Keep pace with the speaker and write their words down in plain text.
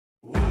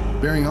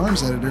Bearing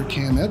Arms editor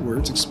Cam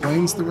Edwards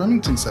explains the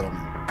Remington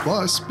settlement.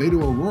 Plus,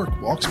 Beto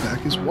O'Rourke walks back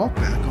his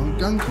walkback on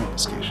gun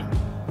confiscation.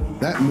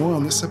 That and more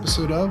on this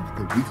episode of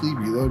the Weekly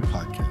Reload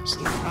podcast.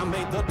 I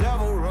made the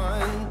devil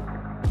run.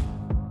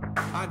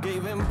 I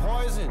gave him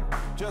poison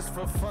just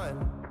for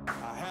fun.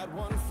 I had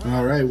one friend.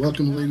 All right,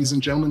 welcome, ladies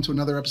and gentlemen, to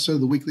another episode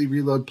of the Weekly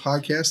Reload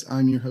podcast.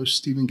 I'm your host,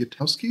 Stephen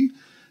Gutowski,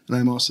 and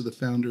I'm also the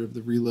founder of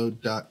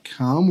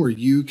thereload.com, where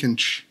you can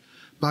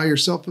buy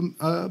yourself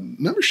a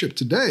membership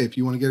today if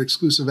you want to get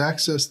exclusive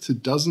access to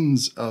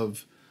dozens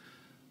of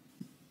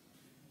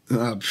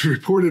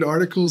reported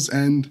articles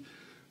and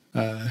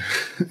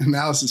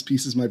analysis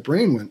pieces. My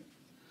brain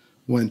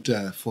went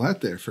flat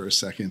there for a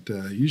second.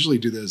 Usually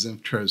do those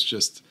intros,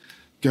 just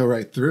go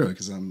right through it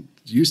because I'm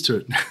used to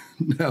it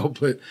now.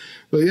 But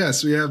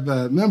yes, we have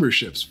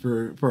memberships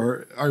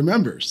for our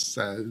members.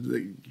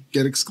 They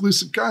get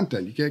exclusive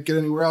content you can't get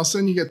anywhere else,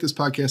 and you get this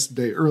podcast a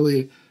day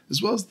early,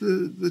 as well as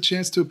the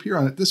chance to appear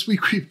on it. This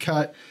week we've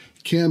got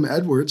Cam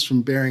Edwards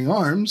from Bearing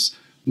Arms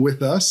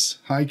with us.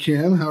 Hi,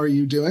 Cam. How are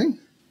you doing?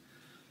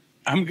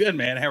 I'm good,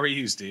 man. How are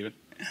you, Stephen?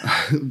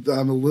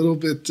 I'm a little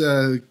bit,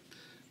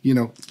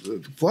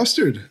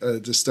 flustered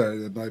to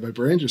start. My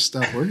brain just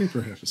stopped working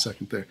for half a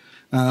second there.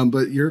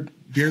 But your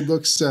beard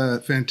looks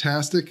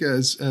fantastic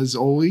as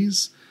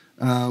always.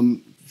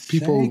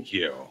 People Thank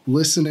you.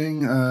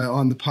 Listening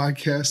on the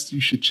podcast, you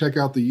should check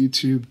out the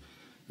YouTube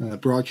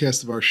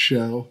broadcast of our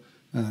show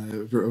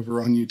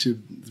over on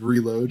YouTube,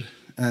 Reload,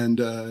 and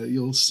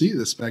you'll see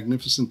this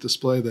magnificent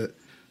display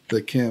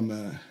that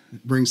Cam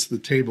brings to the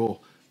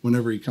table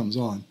whenever he comes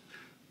on.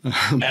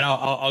 And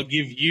I'll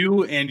give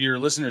you and your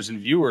listeners and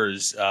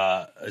viewers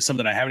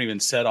something I haven't even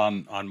said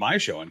on my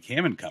show on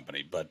Cam and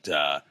Company, but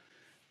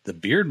the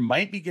beard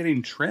might be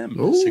getting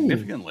trimmed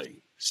significantly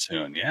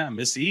soon. Yeah,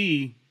 Miss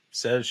E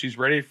says she's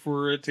ready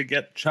for it to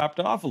get chopped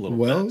off a little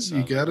bit. Well, so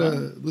you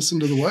gotta listen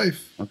to the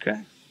wife.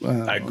 Okay.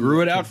 I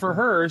grew it out for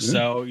her,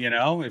 so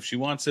if she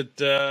wants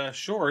it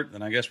short,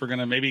 then I guess we're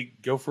gonna maybe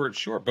go for it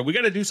short. But we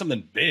got to do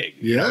something big.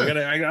 Yeah,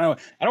 I don't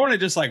want to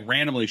just like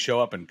randomly show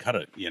up and cut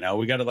it. We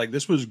got to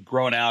this was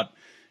growing out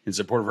in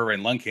support of her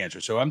and lung cancer.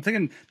 So I'm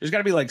thinking there's got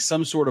to be like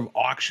some sort of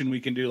auction we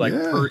can do,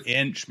 per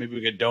inch. Maybe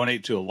we could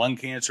donate to a lung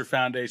cancer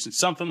foundation,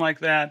 something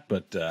like that.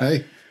 But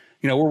hey,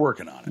 we're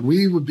working on it.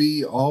 We would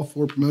be all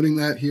for promoting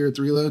that here at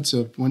the Reload.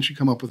 So once you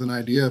come up with an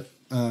idea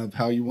of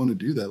how you want to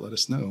do that, let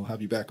us know. I'll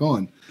have you back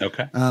on.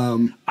 Okay.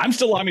 I'm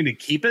still wanting to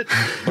keep it,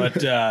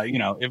 but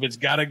if it's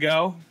got to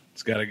go,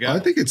 it's got to go. I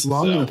think it's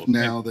long enough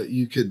now that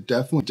you could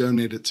definitely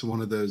donate it to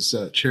one of those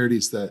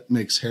charities that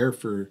makes hair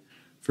for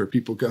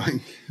people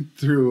going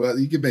through.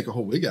 You could make a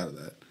whole wig out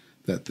of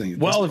that thing.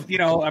 Well,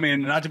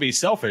 not to be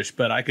selfish,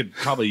 but I could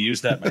probably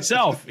use that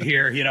myself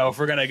here, if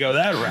we're going to go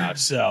that route.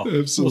 So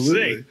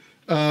absolutely.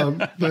 We'll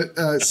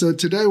see. So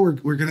today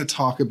we're going to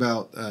talk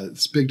about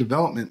this big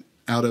development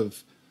out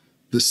of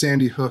the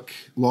Sandy Hook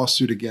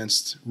lawsuit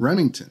against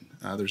Remington.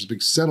 There's a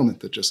big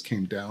settlement that just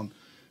came down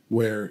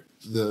where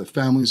the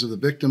families of the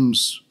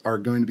victims are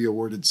going to be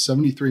awarded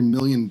 $73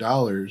 million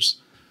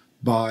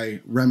by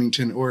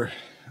Remington, or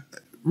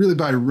really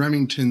by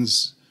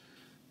Remington's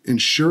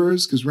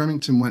insurers, because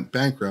Remington went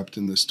bankrupt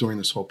during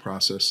this whole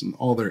process, and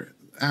all their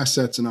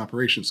assets and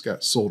operations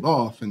got sold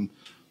off. And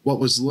what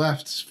was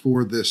left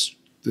for this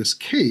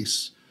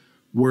case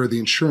were the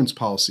insurance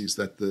policies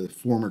that the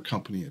former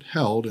company had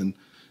held.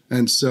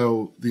 And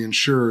so the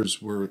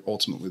insurers were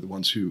ultimately the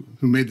ones who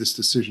made this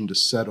decision to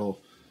settle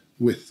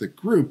with the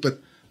group. But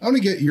I want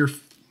to get your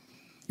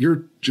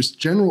just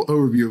general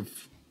overview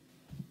of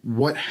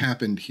what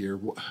happened here.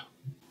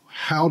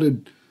 How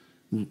do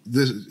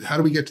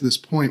we get to this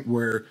point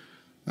where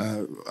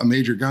a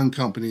major gun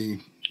company,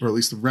 or at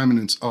least the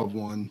remnants of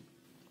one,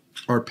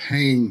 are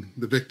paying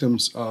the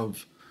victims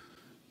of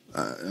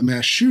a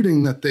mass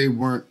shooting that they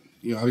weren't?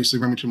 Obviously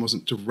Remington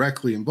wasn't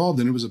directly involved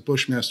in. It was a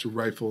Bushmaster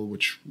rifle,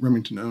 which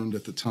Remington owned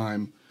at the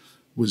time,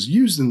 was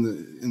used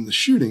in the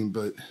shooting.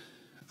 But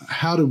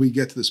how did we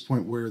get to this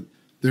point where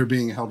they're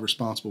being held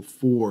responsible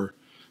for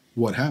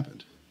what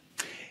happened?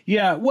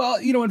 Yeah, well,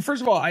 and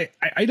first of all, I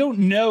don't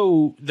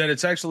know that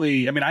it's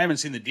actually, I haven't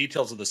seen the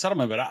details of the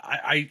settlement, but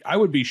I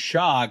would be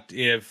shocked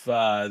if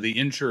the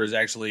insurers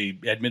actually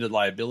admitted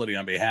liability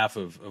on behalf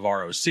of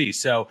ROC.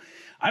 So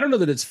I don't know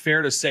that it's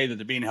fair to say that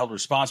they're being held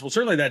responsible.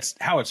 Certainly that's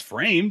how it's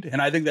framed, and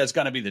I think that's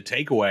going to be the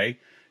takeaway,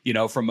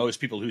 from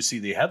most people who see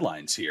the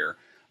headlines here.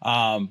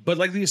 But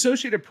like the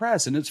Associated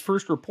Press in its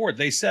first report,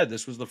 they said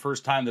this was the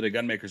first time that a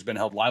gunmaker's been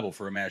held liable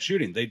for a mass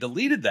shooting. They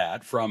deleted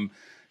that from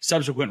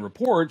subsequent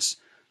reports.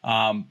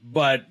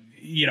 But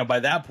by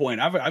that point,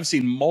 I've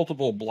seen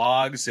multiple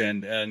blogs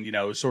and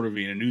sort of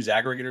news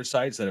aggregator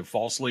sites that have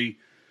falsely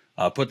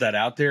put that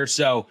out there.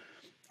 So,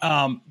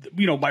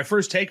 my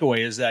first takeaway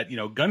is that,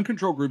 gun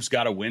control groups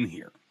got to win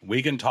here.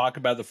 We can talk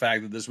about the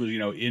fact that this was,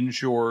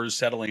 Insurers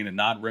settling and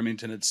not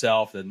Remington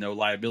itself, that no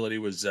liability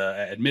was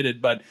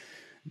admitted. But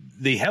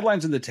the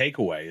headlines and the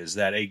takeaway is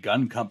that a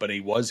gun company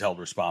was held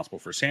responsible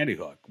for Sandy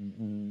Hook,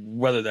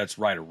 whether that's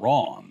right or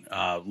wrong,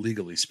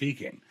 legally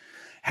speaking.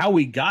 How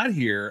we got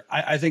here,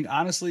 I think,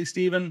 honestly,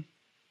 Stephen,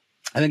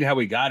 I think how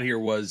we got here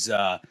was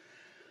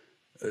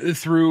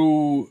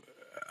through,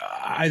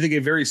 I think, a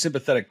very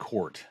sympathetic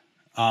court.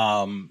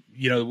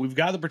 We've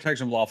got the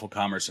Protection of Lawful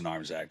Commerce in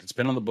Arms Act. It's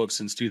been on the books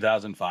since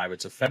 2005.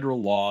 It's a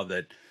federal law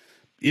that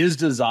is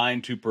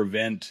designed to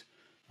prevent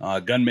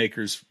gun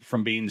makers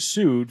from being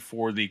sued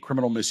for the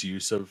criminal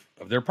misuse of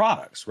their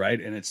products, right?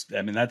 And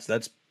that's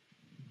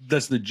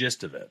the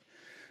gist of it.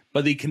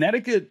 But the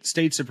Connecticut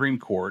State Supreme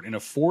Court, in a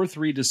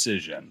 4-3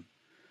 decision,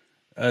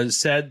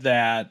 said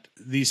that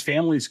these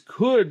families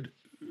could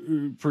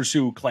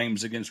pursue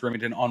claims against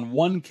Remington on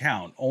one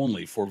count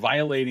only for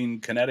violating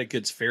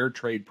Connecticut's Fair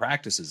Trade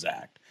Practices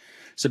Act.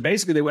 So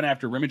basically, they went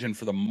after Remington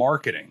for the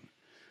marketing.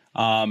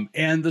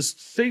 And the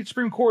state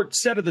Supreme Court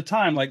said at the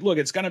time, like, look,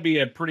 it's going to be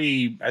a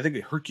pretty, I think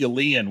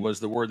Herculean was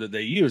the word that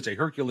they used, a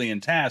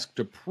Herculean task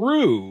to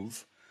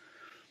prove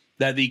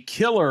that the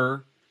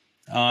killer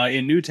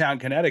in Newtown,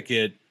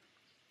 Connecticut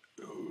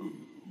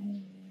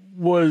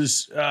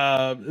was,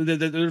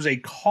 there's a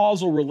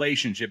causal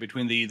relationship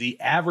between the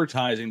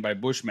advertising by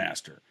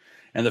Bushmaster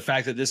and the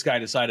fact that this guy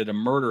decided to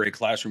murder a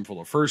classroom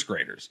full of first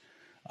graders.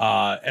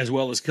 As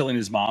well as killing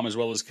his mom, as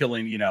well as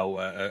killing,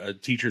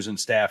 teachers and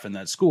staff in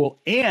that school,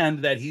 and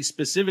that he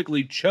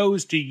specifically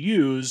chose to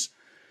use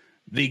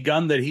the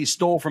gun that he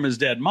stole from his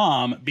dead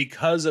mom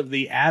because of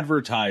the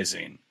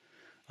advertising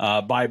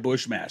by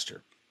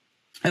Bushmaster.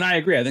 And I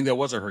agree. I think that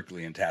was a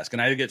Herculean task.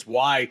 And I think it's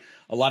why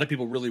a lot of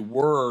people really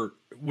were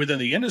within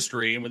the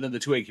industry and within the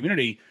 2A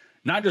community,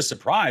 not just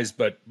surprised,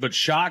 but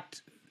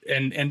shocked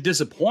and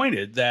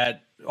disappointed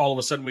that all of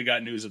a sudden we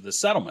got news of the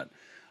settlement.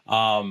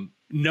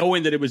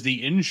 Knowing that it was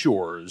the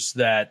insurers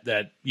that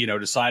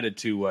decided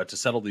to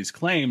settle these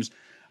claims,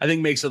 I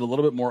think makes it a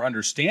little bit more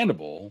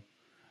understandable.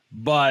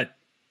 But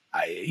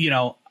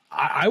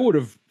I would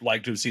have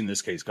liked to have seen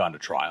this case gone to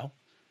trial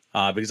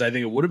because I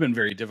think it would have been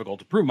very difficult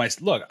to prove.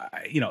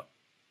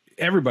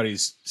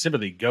 Everybody's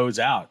sympathy goes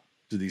out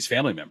to these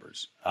family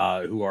members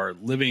who are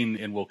living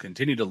and will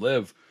continue to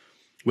live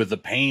with the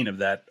pain of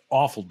that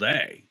awful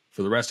day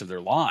for the rest of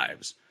their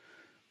lives.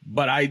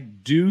 But I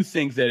do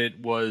think that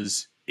it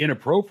was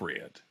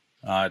inappropriate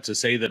to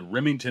say that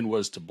Remington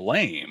was to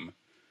blame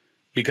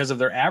because of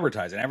their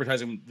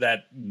advertising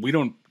that we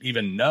don't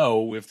even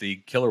know if the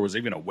killer was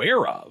even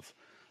aware of.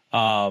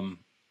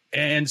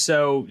 And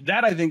so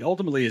that, I think,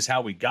 ultimately is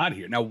how we got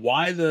here. Now,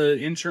 why the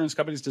insurance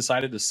companies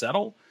decided to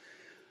settle,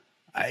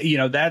 I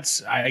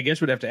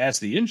guess we'd have to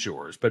ask the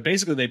insurers. But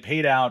basically, they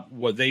paid out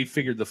what they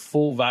figured the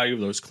full value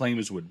of those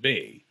claims would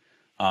be.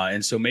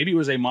 And so maybe it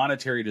was a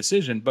monetary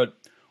decision. But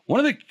one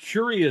of the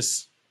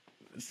curious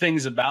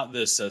things about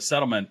this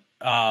settlement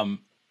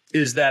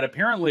is that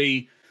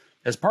apparently,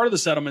 as part of the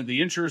settlement,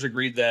 the insurers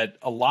agreed that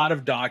a lot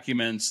of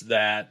documents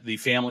that the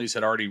families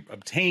had already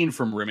obtained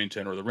from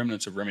Remington or the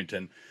remnants of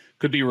Remington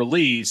could be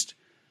released,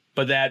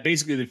 but that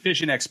basically the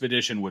fishing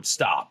expedition would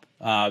stop.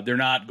 They're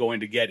not going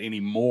to get any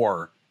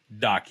more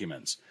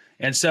documents.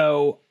 And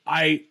so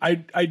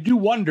I do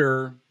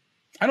wonder,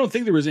 I don't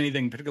think there was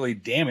anything particularly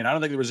damning. I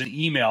don't think there was an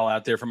email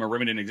out there from a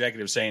Remington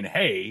executive saying,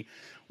 hey,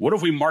 what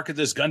if we market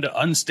this gun to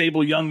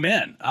unstable young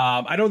men?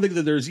 I don't think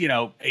that there's,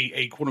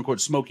 a quote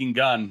unquote smoking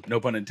gun, no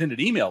pun intended,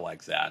 email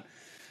like that.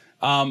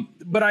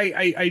 But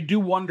I do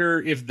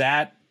wonder if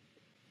that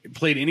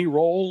played any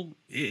role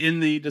in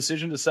the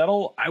decision to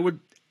settle.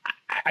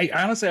 I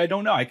honestly, I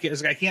don't know. I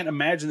can't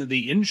imagine that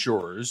the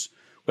insurers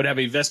would have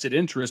a vested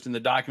interest in the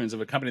documents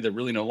of a company that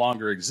really no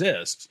longer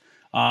exists.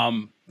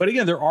 But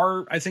again, there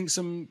are, I think,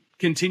 some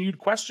continued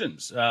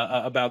questions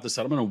about the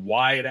settlement and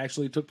why it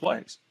actually took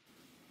place.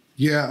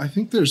 Yeah, I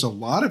think there's a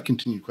lot of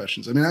continued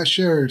questions. I mean, I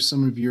share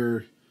some of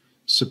your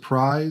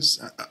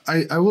surprise.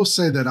 I will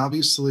say that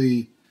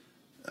obviously,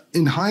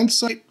 in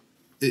hindsight,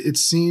 it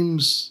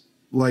seems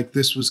like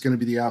this was going to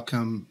be the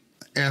outcome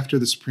after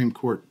the Supreme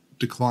Court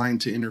declined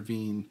to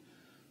intervene,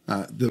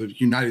 the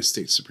United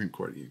States Supreme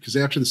Court. Because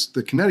after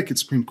the Connecticut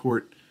Supreme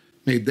Court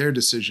made their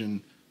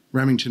decision,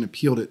 Remington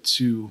appealed it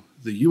to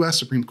the U.S.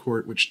 Supreme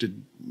Court, which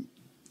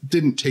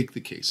didn't take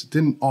the case. It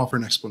didn't offer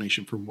an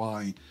explanation for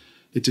why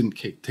it didn't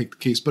take the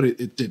case, but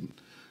it didn't.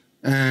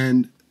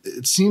 And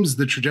it seems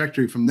the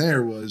trajectory from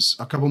there was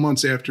a couple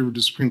months after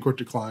the Supreme Court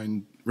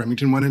declined,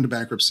 Remington went into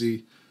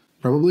bankruptcy,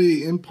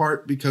 probably in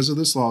part because of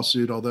this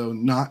lawsuit, although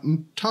not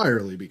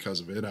entirely because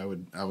of it, I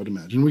would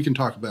imagine. We can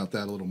talk about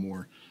that a little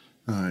more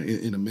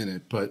in a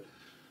minute. But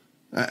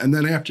and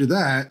then after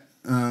that,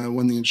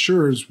 when the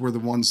insurers were the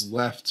ones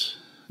left,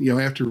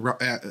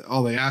 after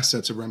all the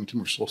assets of Remington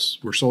were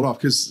sold off,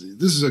 because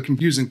this is a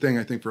confusing thing,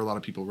 I think, for a lot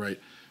of people, right?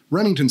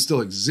 Remington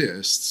still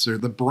exists, or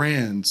the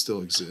brand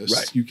still exists.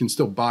 Right. You can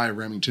still buy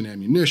Remington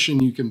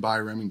ammunition. You can buy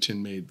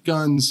Remington-made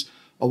guns.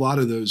 A lot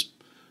of those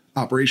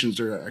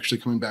operations are actually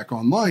coming back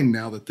online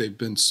now that they've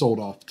been sold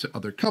off to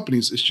other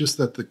companies. It's just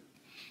that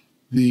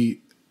the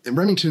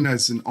Remington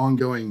as an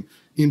ongoing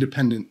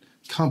independent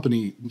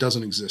company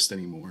doesn't exist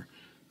anymore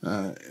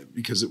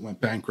because it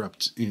went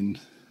bankrupt in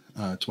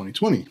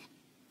 2020.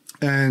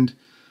 And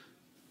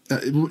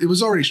it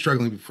was already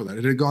struggling before that.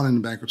 It had gone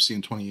into bankruptcy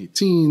in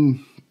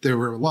 2018. There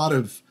were a lot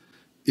of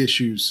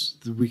issues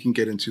that we can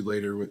get into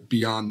later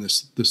beyond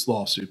this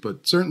lawsuit,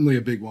 but certainly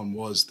a big one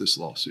was this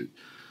lawsuit.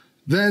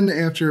 Then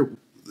after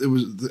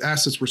the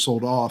assets were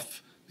sold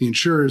off, the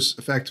insurers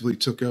effectively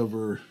took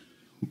over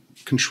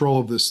control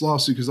of this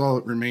lawsuit because all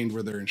it remained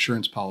were their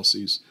insurance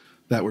policies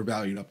that were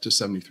valued up to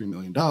 $73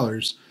 million.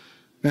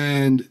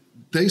 And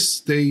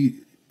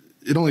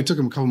it only took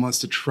them a couple months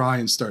to try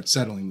and start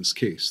settling this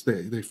case.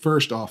 They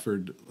first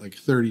offered like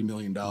 $30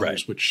 million,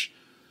 right, which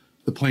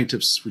the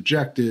plaintiffs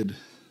rejected.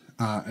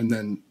 And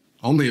then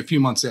only a few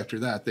months after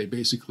that, they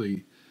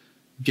basically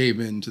gave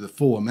in to the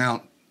full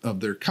amount of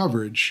their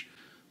coverage,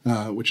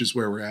 which is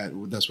where we're at.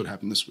 That's what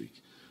happened this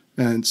week.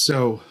 And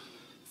so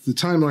the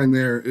timeline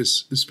there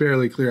is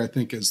fairly clear, I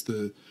think, as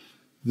the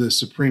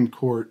Supreme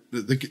Court,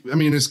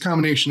 it's a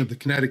combination of the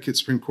Connecticut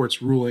Supreme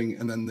Court's ruling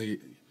and then the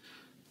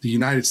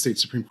United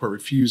States Supreme Court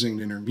refusing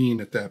to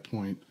intervene at that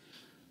point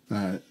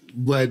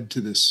led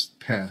to this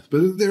path.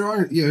 But there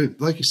are,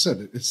 like you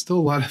said, it's still a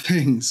lot of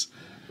things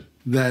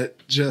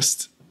that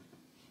just,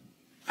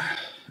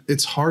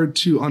 it's hard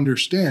to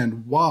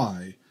understand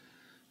why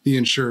the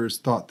insurers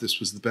thought this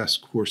was the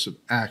best course of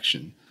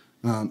action.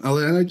 And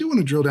I do want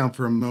to drill down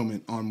for a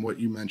moment on what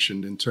you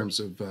mentioned in terms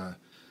of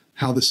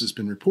how this has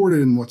been reported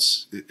and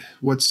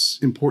what's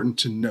important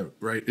to note,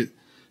 right?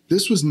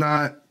 This was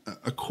not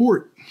a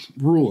court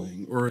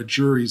ruling or a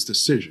jury's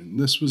decision.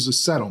 This was a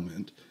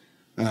settlement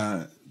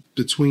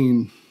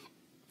between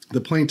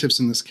the plaintiffs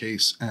in this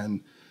case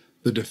and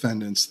the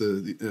defendants,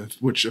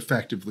 which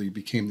effectively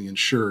became the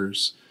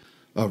insurers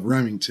of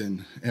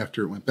Remington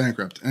after it went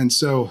bankrupt. And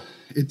so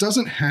it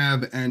doesn't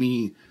have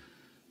any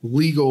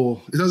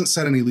it doesn't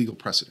set any legal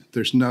precedent.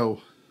 There's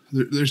nothing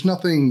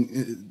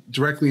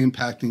directly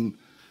impacting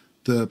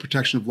the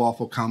Protection of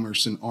Lawful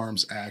Commerce in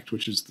Arms Act,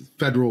 which is the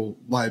federal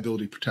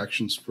liability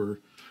protections for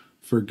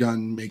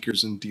gun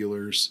makers and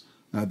dealers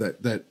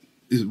that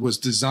was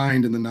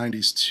designed in the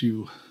 90s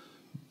to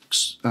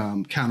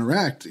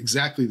counteract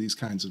exactly these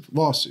kinds of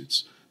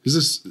lawsuits.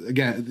 Because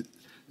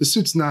this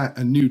suit's not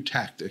a new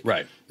tactic.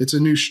 Right. It's a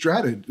new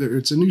strategy.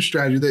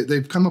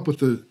 They've come up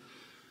with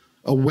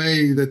a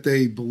way that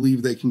they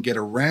believe they can get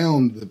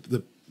around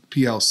the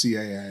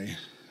PLCAA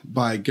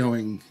by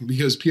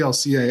because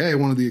PLCAA,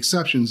 one of the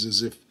exceptions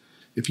is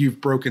if you've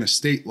broken a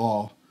state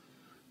law,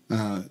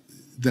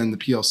 then the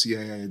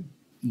PLCAA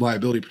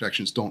liability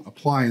protections don't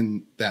apply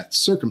in that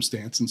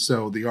circumstance. And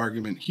so the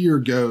argument here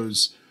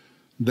goes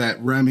that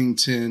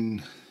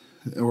Remington,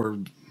 or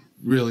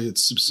really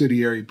its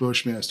subsidiary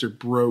Bushmaster,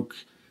 broke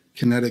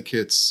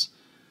Connecticut's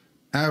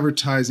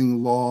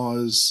advertising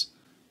laws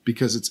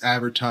because its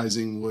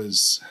advertising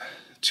was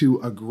too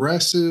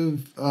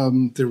aggressive.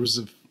 There was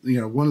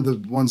one of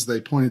the ones they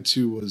pointed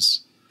to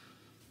was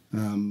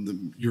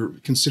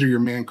consider your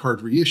man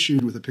card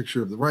reissued with a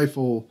picture of the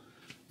rifle.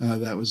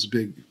 That was a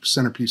big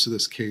centerpiece of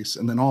this case.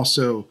 And then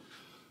also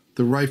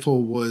the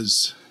rifle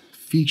was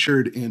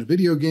featured in a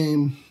video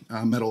game,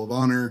 Medal of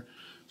Honor,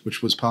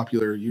 which was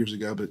popular years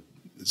ago, but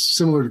it's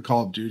similar to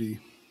Call of Duty.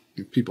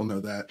 People know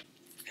that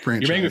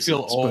franchise. You're making me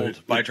feel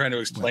old by trying to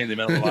explain the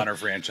Medal of Honor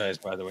franchise,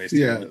 by the way, Steve.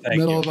 Yeah,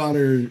 Medal of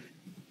Honor,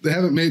 they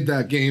haven't made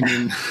that game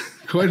in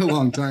quite a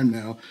long time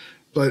now.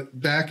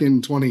 But back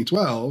in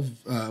 2012,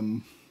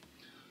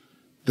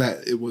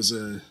 it was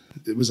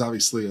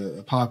obviously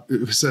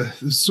it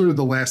was sort of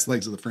the last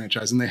legs of the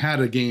franchise. And they had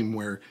a game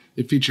where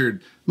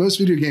most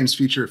video games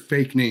feature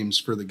fake names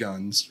for the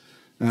guns.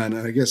 And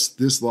I guess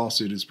this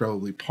lawsuit is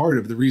probably part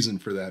of the reason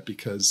for that,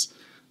 because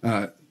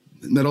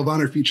Medal of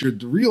Honor featured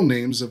the real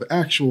names of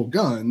actual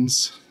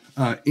guns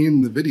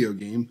in the video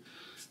game.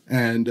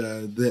 And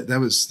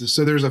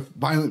so there's a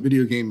violent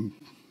video game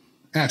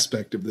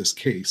aspect of this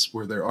case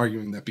where they're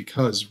arguing that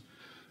because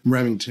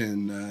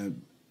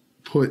Remington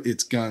put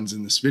its guns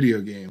in this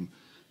video game,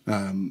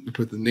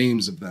 put the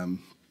names of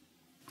them,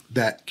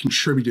 that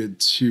contributed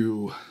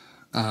to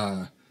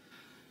that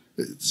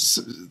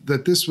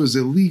this was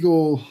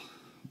illegal,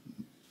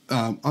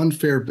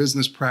 unfair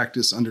business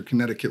practice under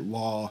Connecticut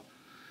law.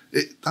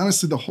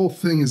 Honestly, the whole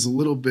thing is a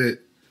little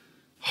bit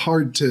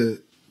hard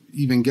to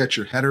even get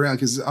your head around,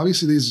 because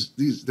obviously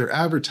they're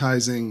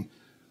advertising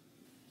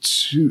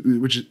this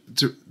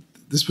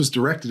was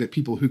directed at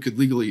people who could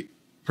legally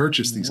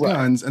purchase these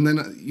guns, and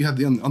then you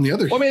have on the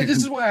other hand, this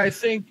is why I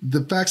think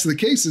the facts of the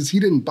case is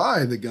he didn't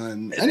buy the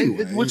gun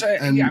anyway.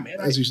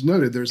 As you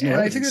noted, there's no.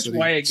 And I think that's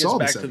why it gets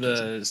back to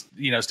the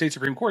state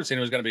Supreme Court saying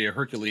it was going to be a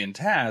Herculean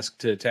task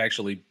to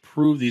actually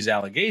prove these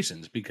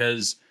allegations,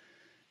 because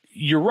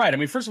you're right. I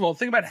mean, first of all,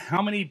 think about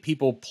how many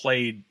people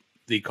played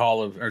the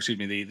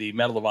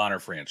Medal of Honor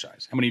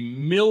franchise. How many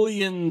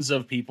millions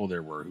of people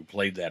there were who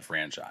played that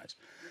franchise.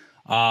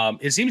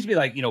 It seems to be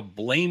like,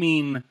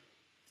 blaming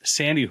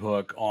Sandy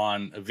Hook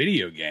on a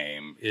video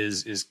game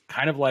is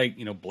kind of like,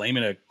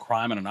 blaming a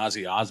crime on an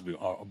Ozzy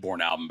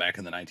Osbourne album back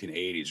in the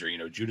 1980s,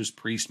 or, Judas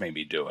Priest made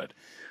me do it.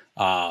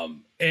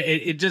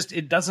 It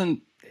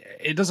doesn't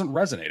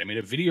resonate. I mean,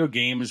 if video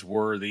games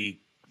were the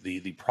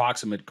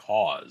proximate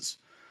cause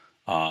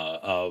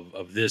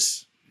of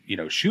this,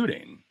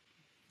 shooting,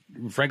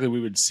 frankly, we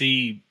would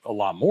see a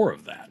lot more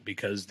of that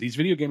because these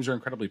video games are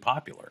incredibly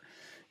popular.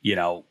 You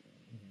know,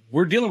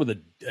 we're dealing with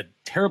a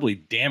terribly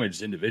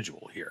damaged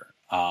individual here.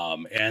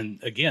 And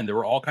again, there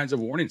were all kinds of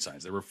warning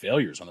signs. There were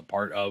failures on the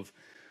part of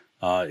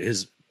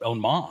his own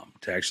mom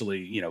to actually,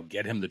 you know,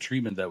 get him the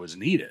treatment that was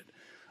needed.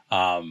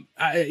 But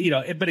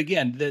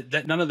again,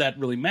 that none of that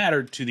really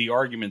mattered to the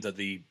argument that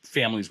the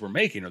families were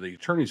making, or the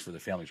attorneys for the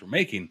families were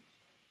making,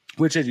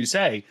 which, as you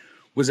say,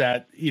 was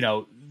that, you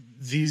know,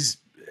 these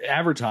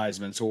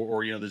advertisements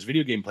or you know, this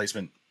video game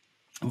placement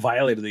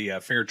violated the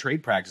Fair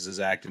Trade Practices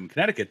Act in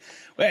Connecticut.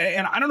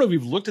 And I don't know if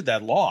you've looked at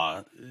that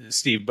law,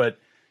 Steve, but,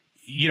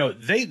 you know,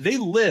 they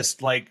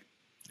list like,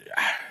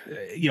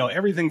 you know,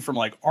 everything from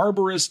like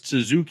arborists to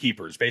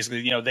zookeepers. Basically,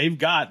 you know, they've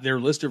got their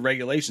list of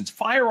regulations.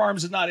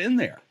 Firearms is not in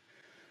there.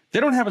 They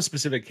don't have a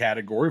specific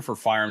category for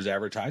firearms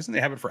advertising.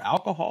 They have it for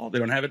alcohol. They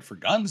don't have it for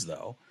guns,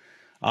 though.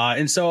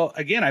 And so,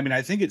 again, I mean,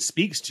 I think it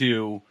speaks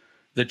to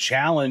the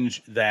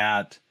challenge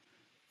that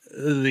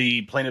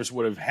the plaintiffs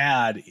would have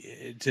had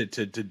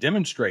to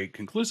demonstrate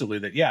conclusively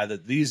that, yeah,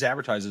 that these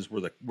advertisements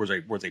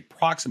was a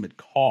proximate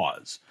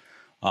cause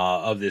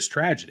of this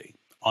tragedy.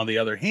 On the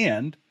other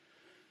hand,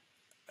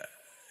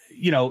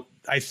 you know,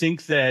 I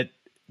think that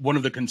one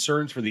of the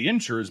concerns for the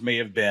insurers may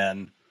have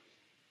been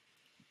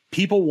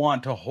people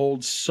want to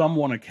hold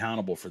someone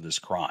accountable for this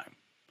crime,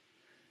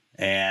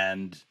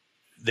 and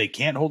they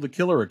can't hold the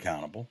killer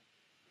accountable,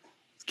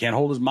 can't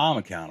hold his mom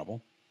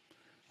accountable.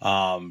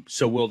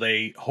 So will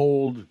they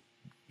hold,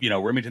 you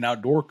know, Remington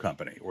Outdoor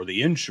Company or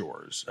the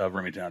Insurers of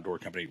Remington Outdoor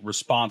Company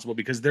responsible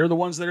because they're the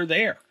ones that are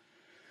there?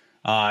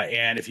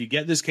 And if you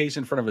get this case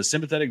in front of a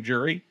sympathetic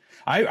jury,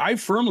 I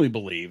firmly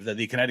believe that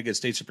the Connecticut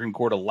State Supreme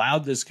Court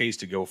allowed this case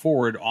to go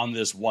forward on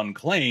this one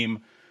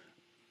claim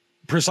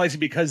precisely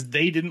because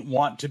they didn't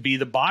want to be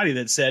the body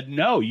that said,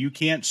 no, you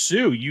can't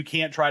sue. You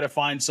can't try to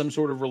find some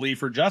sort of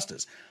relief or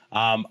justice.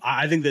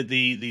 I think that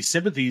the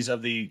sympathies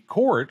of the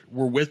court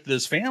were with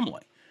this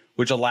family,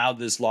 which allowed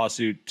this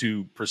lawsuit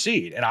to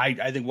proceed. And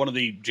I think one of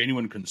the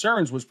genuine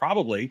concerns was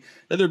probably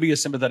that there'd be a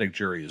sympathetic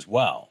jury as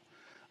well.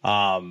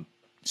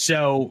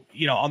 So,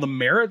 you know, on the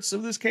merits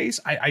of this case,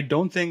 I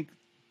don't think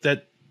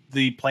that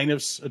the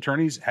plaintiff's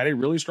attorneys had a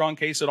really strong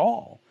case at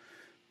all.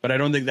 But I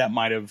don't think that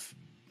might have,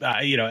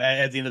 you know,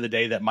 at the end of the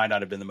day, that might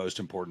not have been the most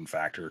important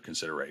factor or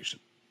consideration.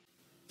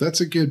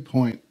 That's a good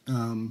point.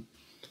 And,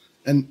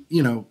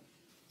 you know,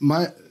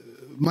 my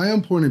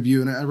own point of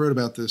view, and I wrote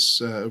about this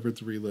over at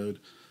the Reload,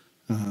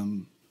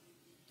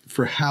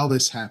 for how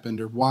this happened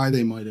or why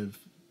they might have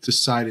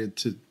decided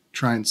to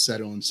try and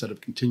settle instead of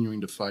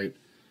continuing to fight.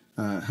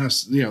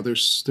 You know,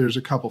 there's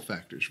a couple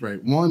factors,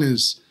 right? One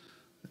is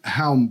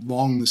how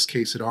long this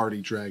case had already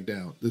dragged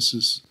out. This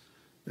is,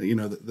 you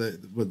know,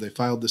 they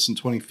filed this in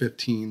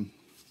 2015,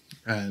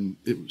 and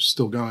it was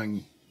still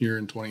going here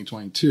in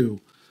 2022.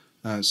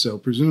 So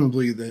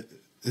presumably that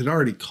it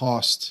already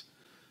cost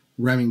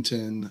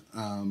Remington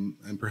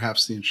and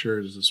perhaps the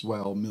insurers as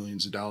well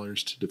millions of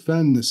dollars to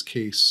defend this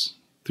case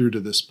through to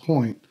this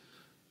point,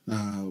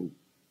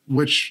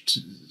 which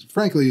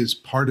frankly is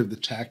part of the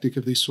tactic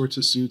of these sorts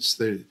of suits.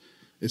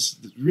 It's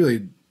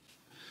really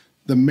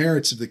the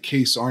merits of the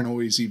case aren't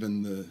always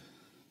even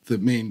the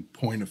main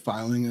point of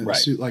filing a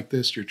suit like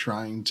this. You're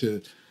trying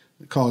to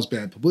cause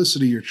bad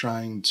publicity. You're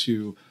trying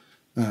to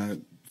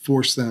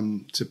force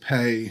them to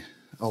pay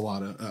a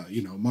lot of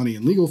you know, money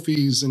in legal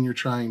fees, and you're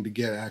trying to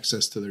get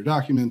access to their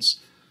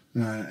documents,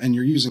 and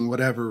you're using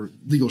whatever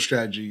legal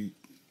strategy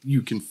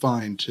you can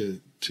find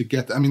to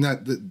get that. I mean,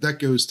 that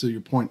goes to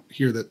your point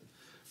here that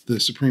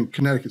the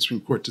Connecticut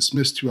Supreme Court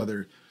dismissed two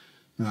other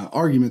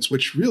arguments,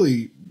 which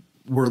really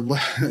were,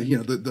 you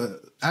know,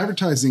 the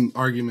advertising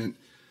argument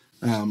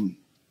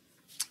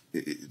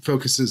it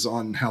focuses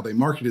on how they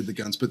marketed the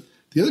guns, but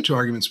the other two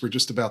arguments were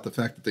just about the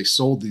fact that they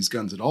sold these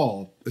guns at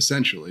all,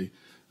 essentially.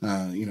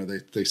 You know,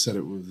 they said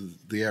it was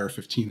the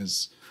AR-15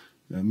 is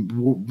a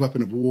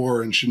weapon of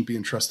war and shouldn't be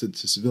entrusted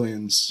to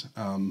civilians.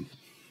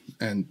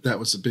 And that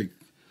was a big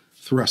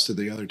thrust of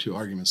the other two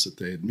arguments that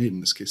they had made in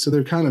this case. So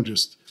they're kind of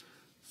just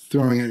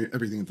throwing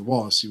everything at the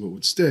wall to see what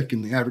would stick.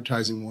 And the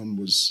advertising one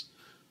was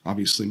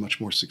obviously much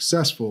more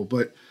successful.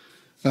 But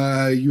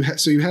you had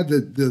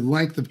the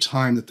length of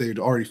time that they had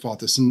already fought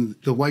this, and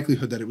the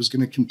likelihood that it was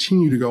going to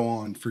continue to go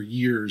on for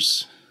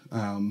years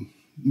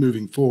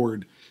moving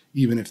forward,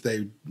 even if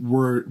they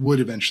would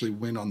eventually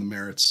win on the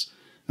merits.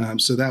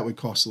 So that would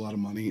cost a lot of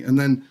money. And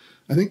then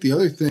I think the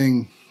other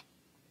thing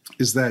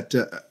is that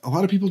a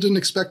lot of people didn't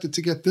expect it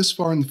to get this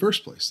far in the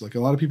first place. Like, a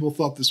lot of people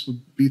thought this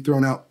would be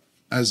thrown out,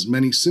 as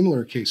many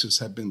similar cases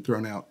have been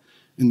thrown out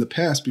in the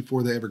past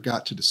before they ever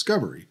got to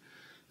discovery.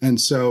 And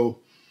so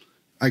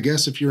I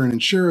guess if you're an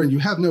insurer and you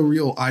have no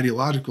real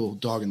ideological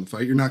dog in the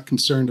fight, you're not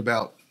concerned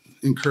about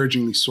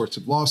encouraging these sorts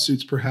of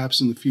lawsuits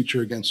perhaps in the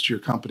future against your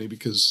company,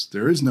 because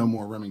there is no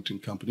more Remington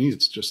Company.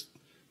 It's just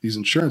these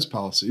insurance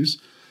policies.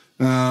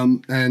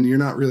 And you're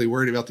not really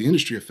worried about the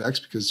industry effects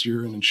because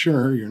you're an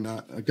insurer, you're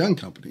not a gun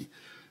company.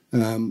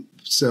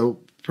 So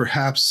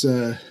perhaps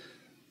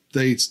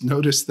they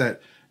noticed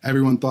that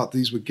everyone thought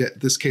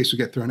this case would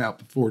get thrown out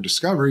before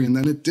discovery, and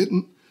then it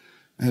didn't.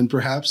 And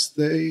perhaps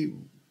they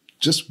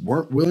just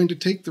weren't willing to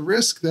take the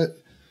risk that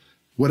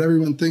what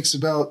everyone thinks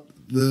about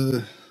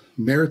the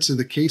merits of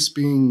the case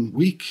being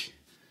weak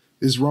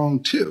is wrong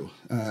too.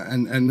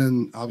 And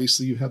then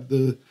obviously you have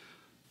the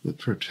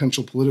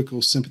potential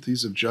political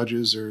sympathies of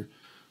judges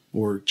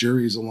or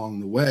juries along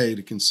the way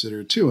to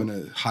consider too in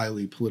a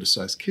highly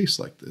politicized case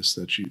like this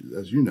as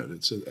you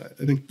noted. So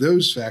I think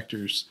those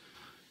factors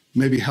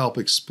maybe help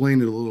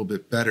explain it a little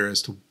bit better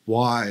as to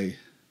why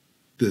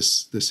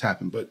this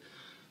happened. But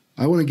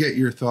I want to get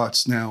your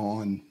thoughts now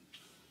on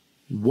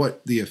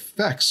what the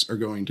effects are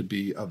going to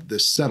be of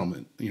this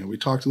settlement. We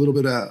talked a little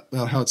bit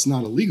about how it's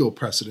not a legal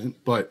precedent,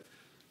 but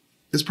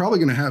it's probably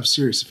going to have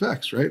serious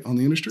effects, right, on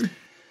the industry?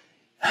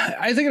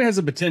 I think it has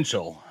the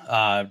potential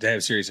to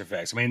have serious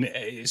effects. I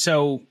mean,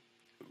 so,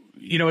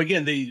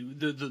 again,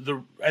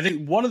 I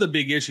think one of the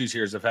big issues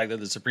here is the fact that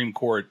the Supreme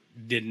Court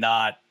did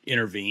not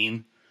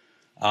intervene.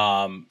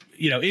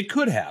 It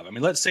could have. I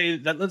mean, let's say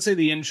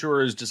the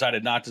insurers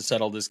decided not to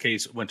settle this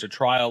case, went to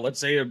trial. Let's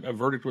say a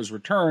verdict was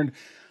returned.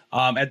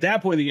 At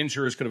that point, the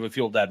insurers could have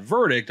appealed that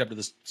verdict up to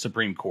the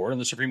Supreme Court,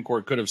 and the Supreme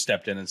Court could have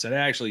stepped in and said,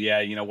 actually, yeah,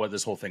 you know what,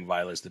 this whole thing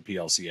violates the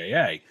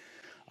PLCAA.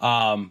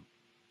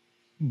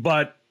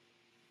 But,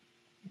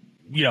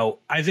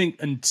 I think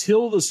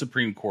until the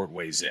Supreme Court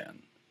weighs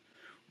in,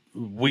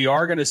 we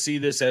are going to see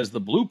this as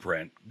the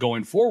blueprint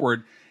going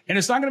forward. And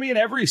it's not going to be in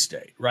every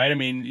state, right? I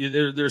mean,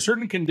 there are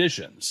certain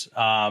conditions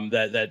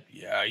that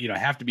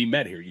have to be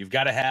met here. You've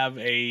got to have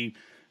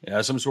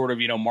some sort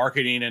of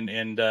marketing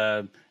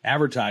and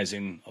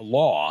advertising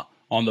law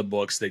on the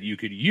books that you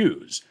could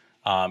use.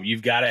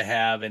 You've got to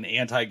have an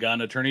anti-gun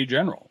attorney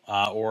general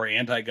or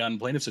anti-gun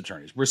plaintiffs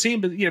attorneys. We're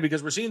seeing,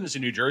 because we're seeing this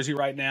in New Jersey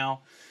right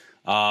now,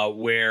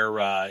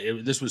 where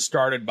this was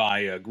started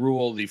by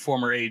Gruel, the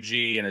former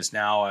AG, and it's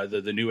now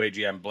the new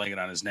AG. I'm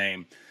blanking on his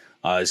name.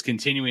 Is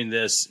continuing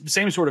this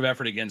same sort of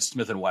effort against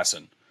Smith &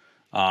 Wesson,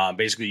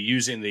 basically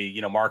using the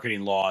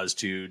marketing laws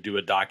to do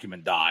a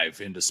document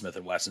dive into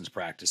Smith & Wesson's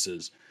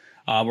practices.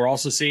 We're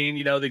also seeing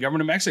the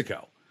government of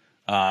Mexico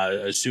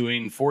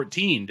suing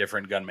 14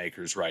 different gun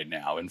makers right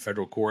now in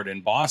federal court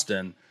in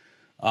Boston,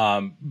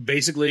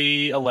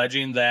 basically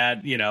alleging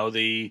that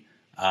the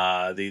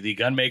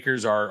gun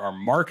makers are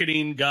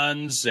marketing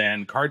guns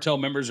and cartel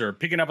members are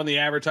picking up on the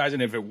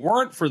advertising. If it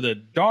weren't for the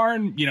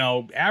darn,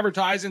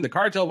 advertising, the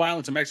cartel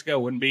violence in Mexico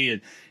wouldn't be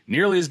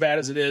nearly as bad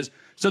as it is.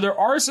 So there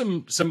are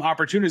some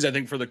opportunities, I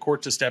think, for the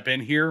court to step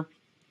in here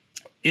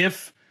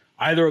if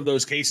either of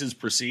those cases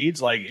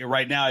proceeds. Like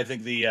right now, I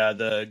think the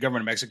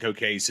government of Mexico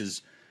case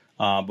is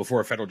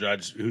before a federal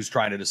judge who's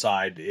trying to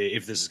decide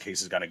if this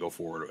case is going to go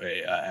forward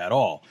at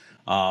all.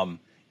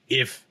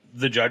 If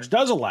the judge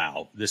does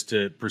allow this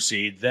to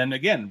proceed, then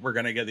again, we're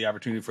going to get the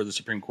opportunity for the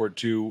Supreme Court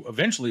to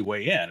eventually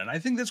weigh in. And I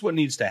think that's what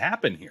needs to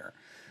happen here.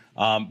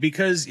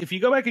 Because if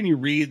you go back and you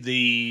read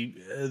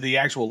the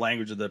actual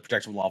language of the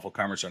Protection of Lawful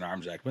Commerce and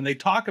Arms Act, when they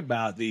talk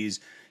about these,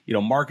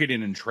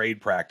 marketing and trade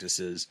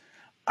practices,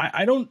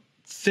 I don't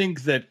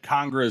think that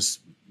Congress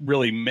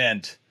really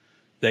meant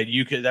that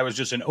that was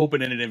just an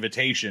open-ended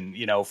invitation,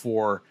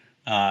 for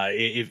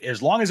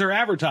as long as they're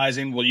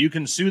advertising, well, you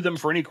can sue them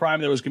for any crime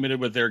that was committed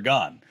with their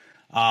gun.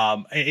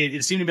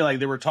 It seemed to me like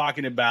they were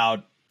talking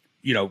about,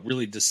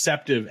 really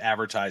deceptive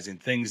advertising,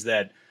 things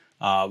that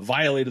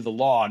violated the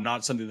law,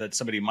 not something that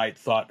somebody might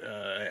thought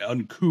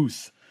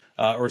uncouth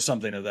or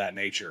something of that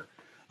nature.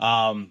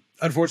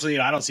 Unfortunately,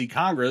 I don't see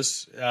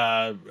Congress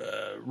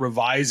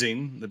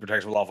revising the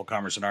Protection of Lawful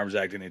Commerce and Arms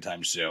Act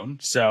anytime soon.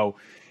 So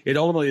it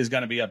ultimately is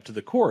going to be up to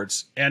the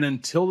courts. And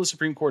until the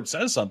Supreme Court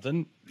says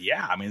something,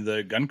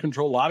 the gun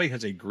control lobby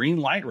has a green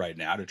light right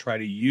now to try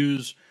to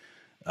use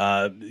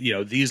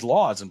these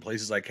laws in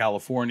places like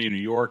California, New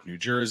York, New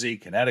Jersey,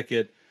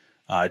 Connecticut,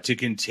 to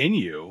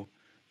continue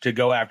to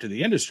go after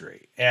the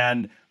industry.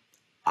 And,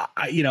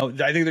 I think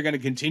they're going to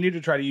continue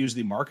to try to use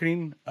the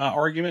marketing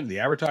argument, the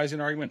advertising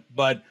argument.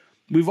 But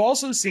we've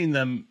also seen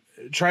them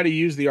try to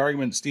use the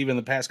argument, Steve, in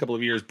the past couple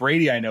of years.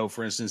 Brady, I know,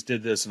 for instance,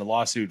 did this in a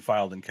lawsuit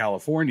filed in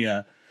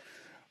California,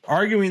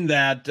 arguing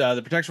that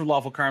the Protection of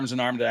Lawful Firearms and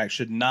Arms Act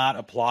should not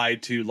apply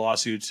to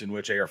lawsuits in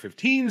which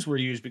AR-15s were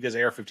used because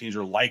AR-15s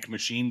are like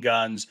machine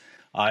guns.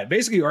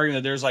 Basically arguing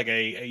that there's like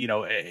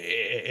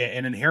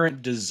an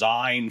inherent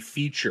design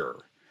feature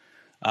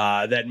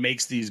that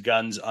makes these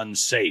guns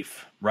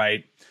unsafe,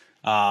 right?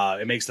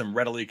 It makes them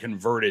readily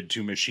converted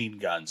to machine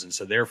guns. And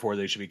so therefore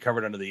they should be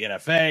covered under the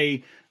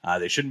NFA.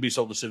 They shouldn't be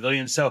sold to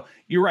civilians. So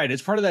you're right.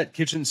 It's part of that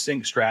kitchen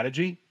sink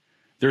strategy.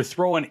 They're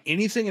throwing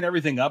anything and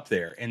everything up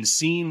there and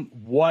seeing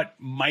what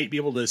might be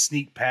able to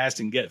sneak past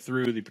and get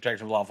through the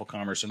Protection of Lawful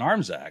Commerce and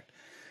Arms Act.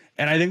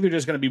 And I think they're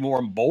just going to be more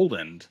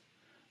emboldened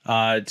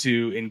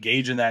to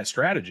engage in that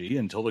strategy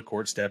until the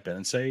courts step in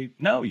and say,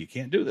 no, you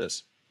can't do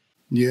this.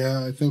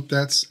 Yeah, I think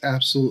that's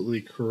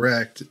absolutely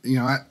correct.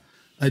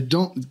 I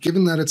don't,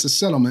 given that it's a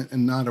settlement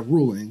and not a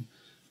ruling,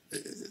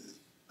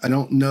 I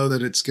don't know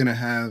that it's going to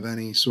have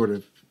any sort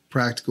of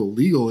practical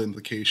legal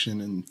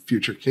implication in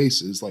future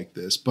cases like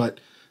this.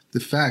 But the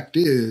fact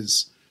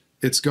is,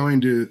 it's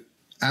going to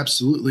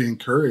absolutely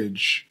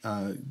encourage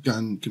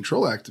gun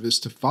control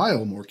activists to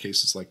file more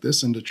cases like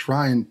this and to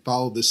try and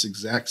follow this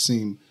exact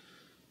same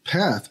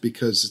path,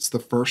 because it's the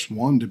first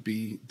one to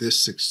be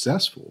this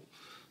successful.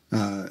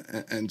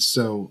 And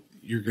so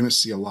you're going to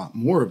see a lot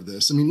more of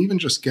this. I mean, even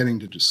just getting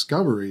to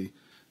discovery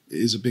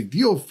is a big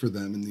deal for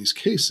them in these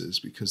cases,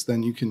 because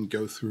then you can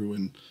go through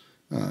and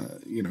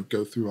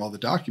go through all the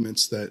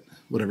documents that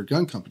whatever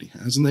gun company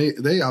has. And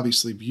they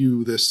obviously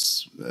view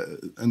this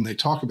and they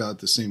talk about it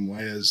the same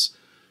way as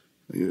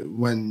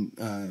when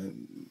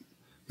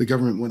the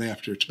government went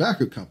after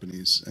tobacco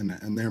companies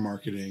and their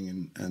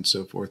marketing and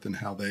so forth, and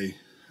how they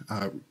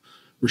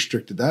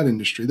restricted that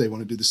industry. They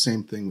want to do the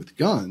same thing with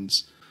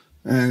guns.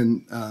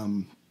 And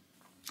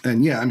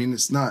yeah, I mean,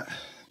 it's not,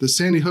 the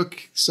Sandy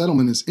Hook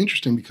settlement is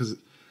interesting because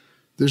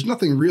there's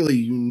nothing really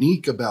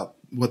unique about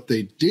what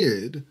they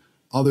did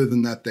other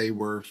than that they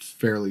were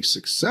fairly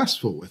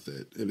successful with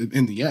it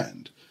in the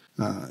end.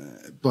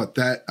 But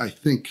that, I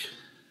think,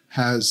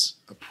 has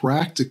a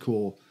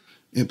practical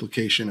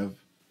implication of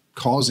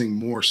causing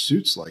more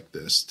suits like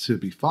this to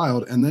be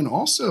filed. And then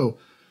also,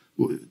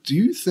 do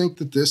you think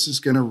that this is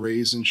going to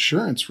raise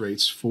insurance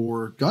rates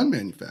for gun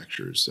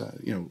manufacturers?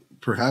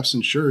 Perhaps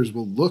insurers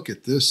will look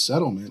at this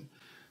settlement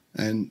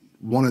and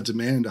want to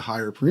demand a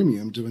higher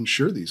premium to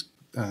insure these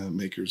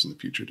makers in the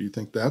future. Do you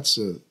think that's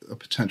a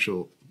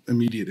potential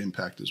immediate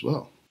impact as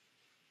well?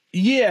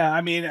 Yeah,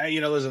 I mean,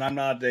 listen, I'm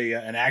not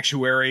an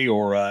actuary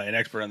or an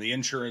expert on the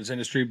insurance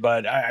industry,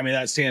 but I mean,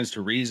 that stands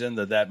to reason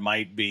that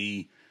might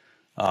be,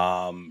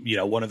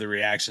 one of the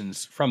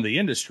reactions from the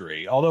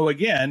industry. Although,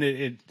 again,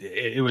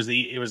 it was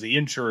the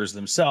insurers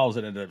themselves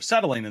that ended up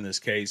settling in this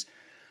case.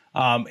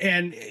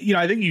 And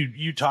I think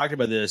you talked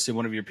about this in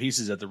one of your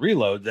pieces at the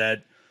Reload,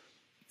 that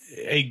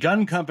a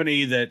gun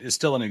company that is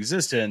still in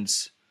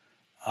existence,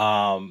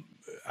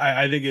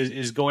 I think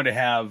is going to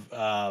have,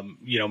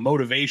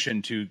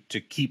 motivation to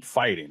keep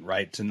fighting,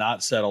 right? To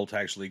not settle, to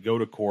actually go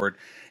to court.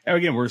 And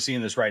again, we're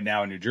seeing this right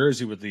now in New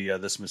Jersey with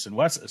the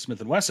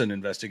Smith & Wesson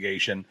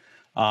investigation.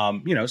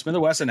 Smith &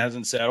 Wesson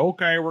hasn't said,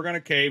 okay, we're going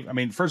to cave. I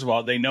mean, first of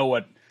all, they know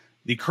what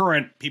the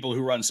current people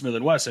who run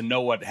Smith & Wesson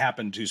know what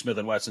happened to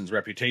Smith & Wesson's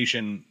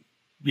reputation,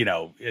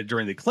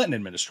 during the Clinton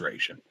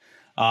administration.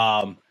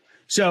 There's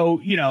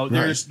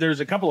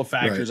a couple of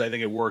factors, right, I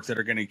think at work that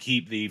are going to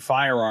keep the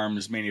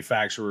firearms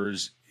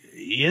manufacturers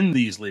in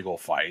these legal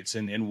fights.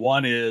 And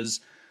one is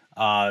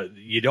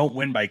you don't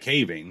win by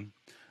caving,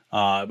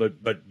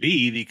 but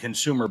B, the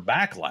consumer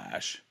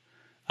backlash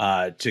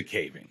to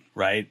caving,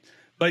 right?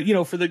 But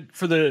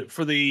for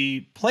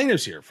the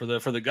plaintiffs here, for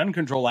the gun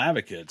control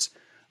advocates,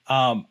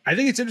 I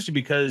think it's interesting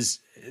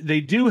because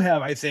they do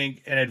have, I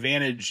think, an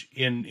advantage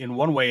in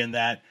one way, in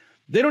that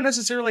they don't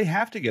necessarily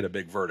have to get a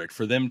big verdict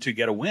for them to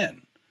get a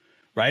win,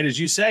 right? As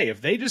you say,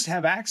 if they just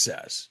have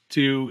access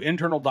to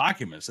internal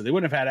documents that they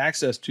wouldn't have had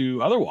access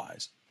to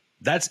otherwise,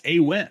 that's a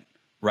win,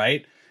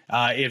 right?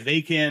 If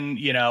they can,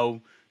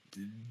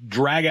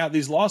 drag out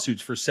these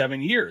lawsuits for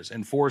 7 years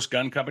and force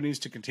gun companies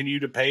to continue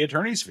to pay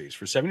attorney's fees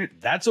for 7 years,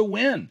 that's a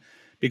win.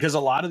 Because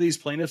a lot of these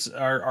plaintiffs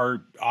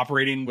are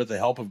operating with the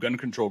help of gun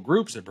control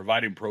groups and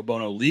providing pro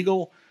bono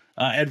legal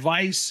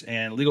advice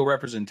and legal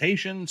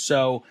representation.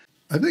 So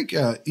I think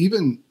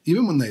even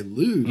when they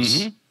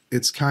lose,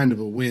 it's kind of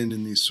a win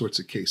in these sorts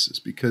of cases,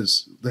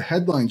 because the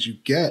headlines you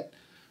get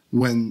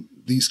when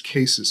these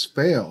cases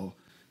fail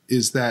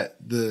is that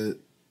the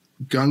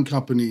gun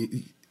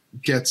company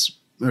gets,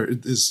 or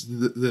is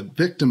the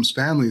victims'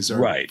 families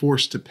are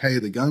forced to pay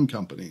the gun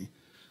company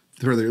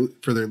for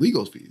their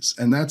legal fees,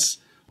 and that's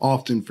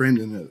often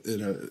framed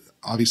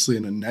obviously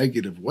in a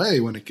negative way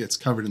when it gets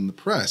covered in the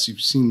press.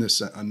 You've seen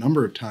this a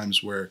number of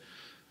times where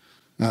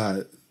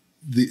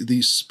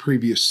these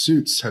previous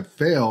suits have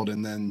failed,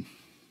 and then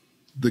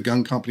the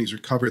gun companies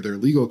recover their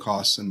legal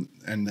costs,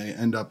 and they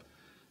end up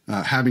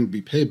having to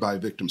be paid by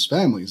victims'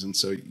 families. And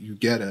so you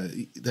get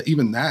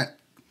even that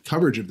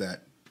coverage of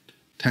that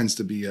tends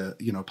to be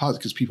positive,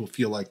 because people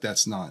feel like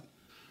that's not,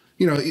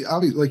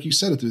 obviously, like you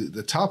said at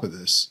the top of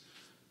this,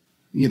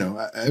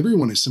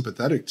 everyone is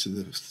sympathetic to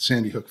the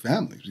Sandy Hook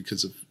family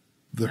because of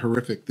the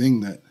horrific thing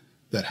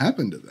that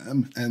happened to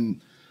them.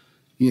 And,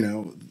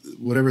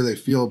 whatever they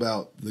feel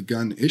about the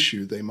gun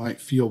issue, they might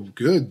feel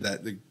good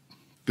that the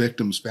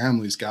victims'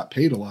 families got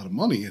paid a lot of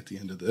money at the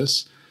end of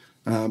this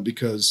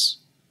because,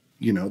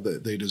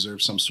 they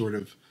deserve some sort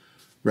of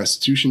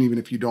restitution, even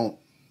if you don't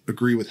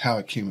agree with how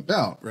it came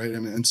about, right? I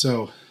mean, and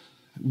so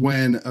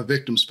when a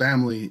victim's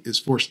family is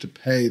forced to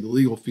pay the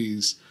legal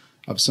fees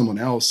of someone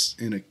else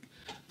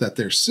that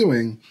they're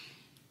suing,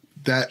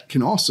 that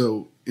can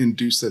also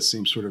induce that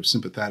same sort of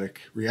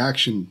sympathetic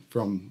reaction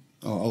from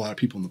a lot of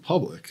people in the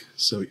public.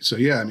 So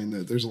yeah, I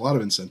mean, there's a lot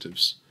of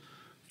incentives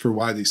for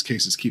why these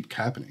cases keep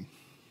happening.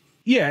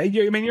 Yeah,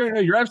 I mean,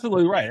 you're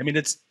absolutely right. I mean,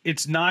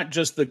 it's not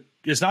just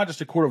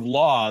a court of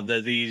law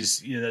that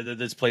that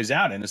this plays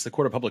out in. It's the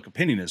court of public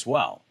opinion as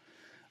well.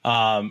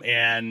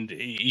 And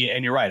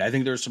you're right. I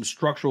think there's some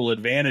structural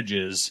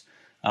advantages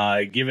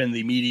given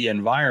the media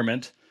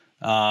environment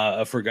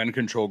for gun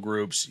control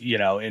groups,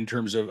 in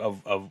terms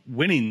of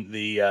winning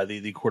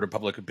the court of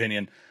public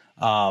opinion,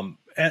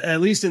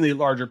 at least in the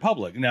larger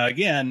public. Now,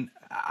 again,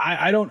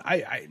 I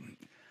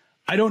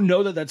don't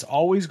know that that's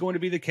always going to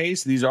be the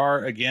case. These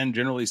are, again,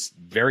 generally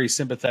very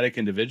sympathetic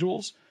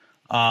individuals.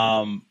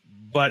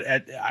 But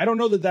I don't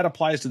know that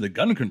applies to the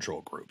gun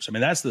control groups. I mean,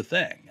 that's the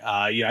thing.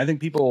 I think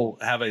people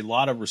have a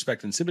lot of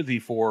respect and sympathy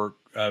for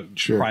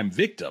crime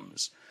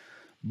victims.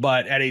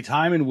 But at a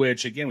time in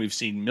which, again, we've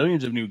seen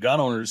millions of new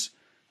gun owners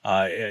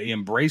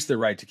embrace their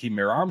right to keep and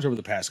bear arms over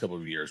the past couple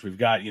of years. We've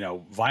got,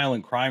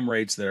 violent crime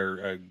rates that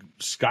are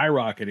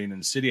skyrocketing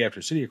in city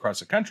after city across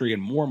the country,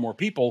 and more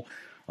people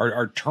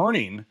are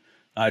turning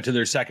to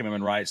their Second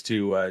Amendment rights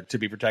to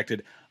be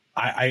protected.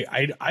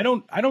 I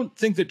don't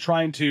think that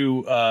trying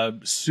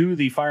to sue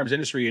the firearms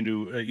industry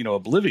into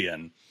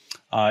oblivion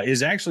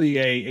is actually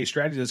a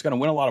strategy that's going to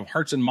win a lot of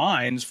hearts and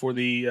minds for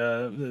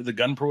the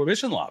gun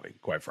prohibition lobby,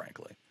 quite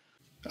frankly.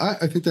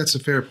 I think that's a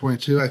fair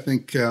point too. I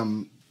think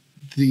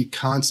the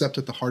concept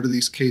at the heart of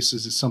these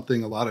cases is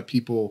something a lot of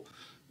people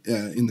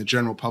in the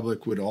general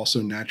public would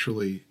also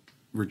naturally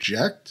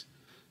reject.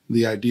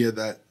 The idea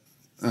that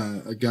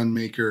a gun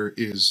maker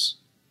is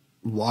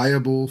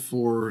liable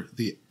for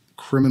the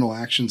criminal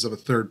actions of a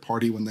third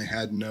party when they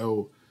had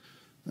no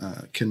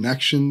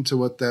connection to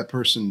what that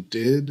person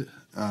did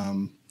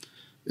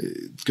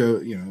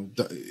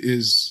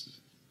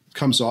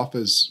comes off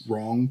as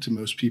wrong to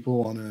most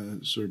people on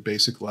a sort of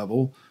basic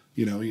level.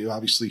 You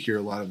obviously hear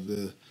a lot of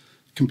the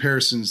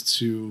comparisons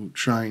to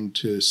trying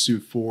to sue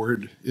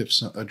Ford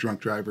if a drunk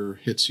driver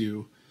hits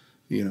you,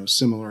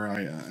 similar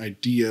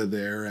idea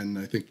there. And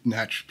I think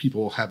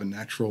people have a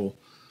natural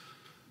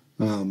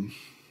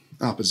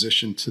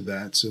opposition to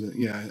that. So that,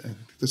 I think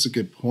that's a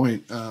good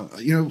point.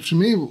 To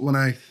me, when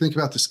I think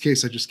about this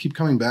case, I just keep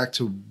coming back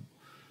to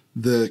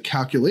the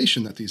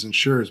calculation that these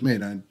insurers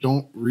made. I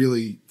don't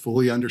really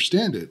fully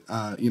understand it.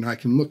 I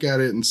can look at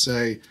it and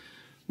say,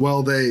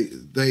 well,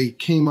 they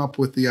came up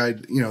with the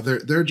idea,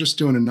 they're just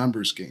doing a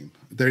numbers game.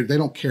 They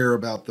don't care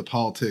about the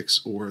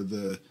politics or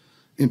the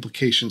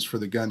implications for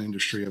the gun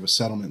industry of a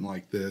settlement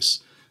like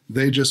this.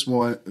 They just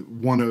want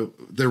to,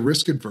 they're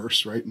risk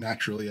adverse, right?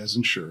 Naturally, as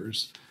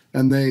insurers.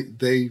 And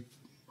they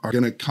are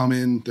going to come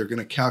in, they're going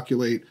to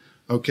calculate,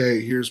 okay,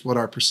 here's what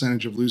our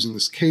percentage of losing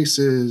this case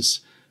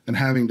is, and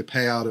having to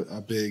pay out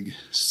a big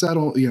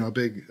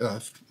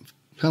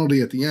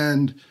penalty at the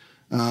end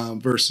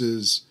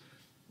versus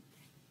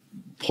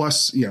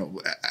plus,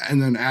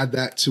 and then add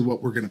that to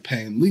what we're going to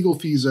pay in legal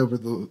fees over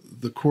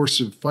the course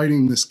of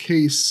fighting this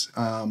case,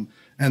 and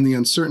the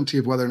uncertainty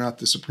of whether or not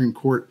the Supreme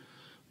Court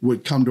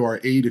would come to our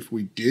aid if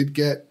we did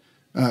get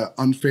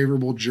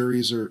unfavorable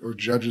juries or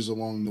judges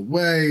along the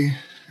way.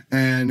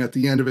 And at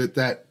the end of it,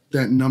 that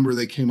number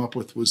they came up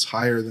with was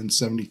higher than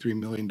 $73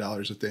 million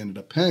that they ended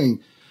up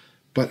paying.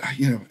 But,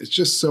 it's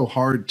just so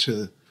hard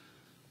to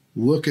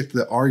look at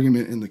the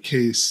argument in the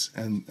case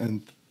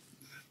and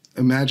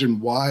imagine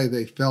why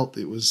they felt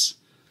it was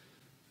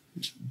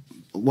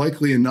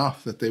likely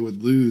enough that they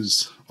would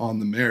lose on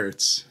the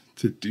merits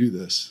to do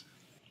this.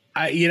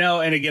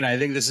 And again, I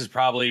think this is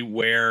probably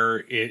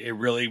where it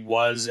really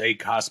was a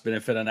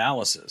cost-benefit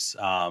analysis.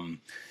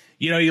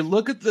 You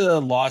look at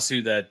the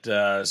lawsuit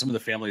that some of the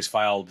families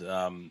filed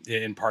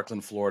in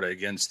Parkland, Florida,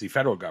 against the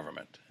federal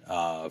government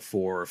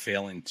for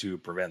failing to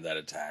prevent that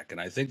attack.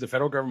 And I think the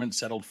federal government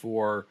settled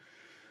for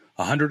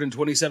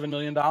 $127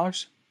 million,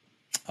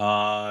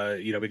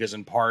 because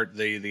in part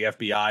the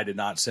FBI did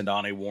not send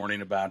on a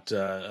warning about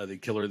the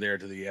killer there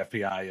to the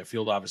FBI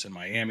field office in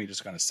Miami,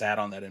 just kind of sat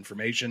on that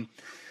information.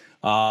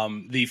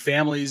 The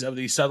families of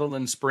the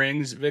Sutherland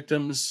Springs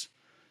victims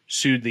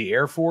sued the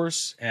Air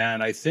Force,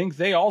 and I think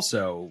they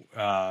also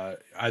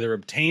either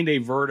obtained a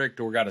verdict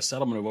or got a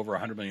settlement of over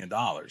 $100 million.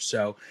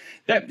 So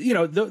that,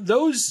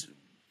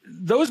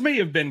 those may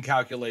have been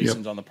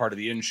calculations on the part of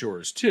the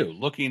insurers too,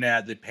 looking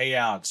at the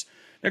payouts.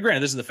 Now,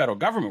 granted, this is the federal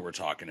government we're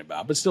talking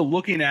about, but still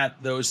looking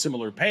at those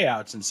similar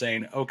payouts and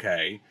saying,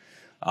 okay,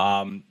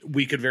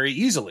 we could very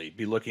easily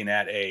be looking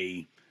at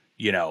a,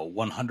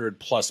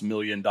 $100+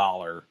 million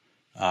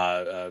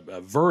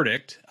a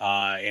verdict,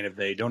 and if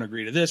they don't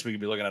agree to this, we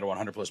could be looking at a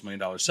 $100+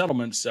 million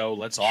settlement. So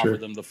let's offer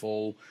them the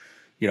full,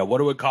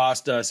 what it would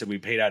cost us if we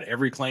paid out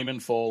every claim in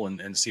full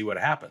and see what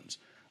happens.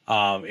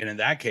 And in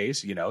that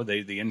case,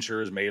 the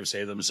insurers may have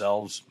saved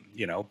themselves,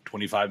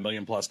 $25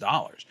 million+.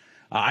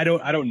 I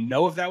don't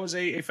know if that was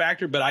a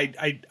factor, but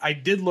I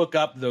did look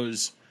up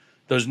those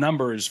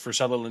numbers for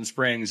Sutherland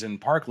Springs and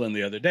Parkland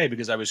the other day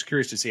because I was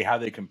curious to see how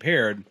they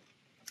compared,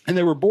 and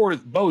they were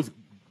both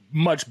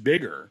much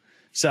bigger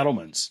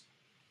settlements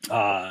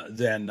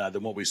than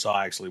what we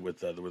saw actually with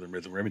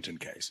the Remington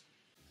case.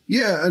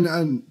 Yeah,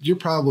 and you're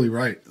probably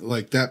right.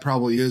 Like that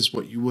probably is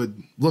what you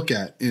would look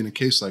at in a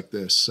case like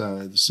this,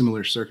 the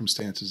similar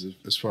circumstances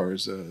as far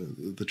as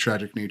the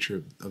tragic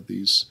nature of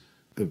these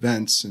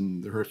events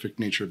and the horrific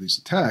nature of these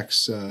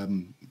attacks.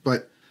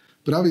 But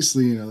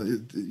obviously,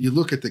 you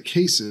look at the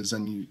cases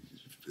and you,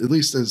 at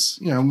least as,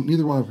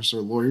 neither one of us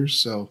are lawyers.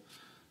 So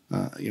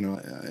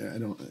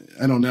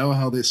I don't know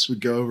how this would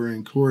go over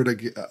in court,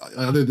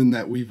 other than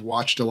that we've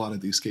watched a lot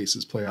of these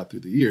cases play out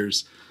through the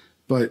years.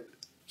 But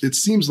it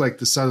seems like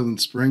the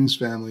Sutherland Springs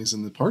families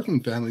and the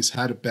Parkland families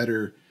had a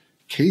better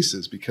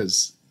cases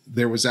because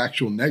there was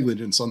actual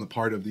negligence on the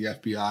part of the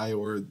FBI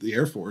or the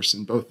Air Force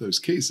in both those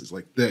cases.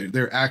 Like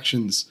their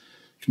actions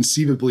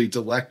conceivably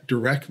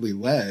directly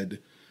led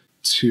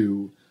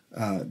to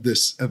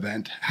this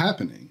event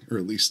happening, or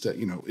at least,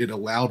 it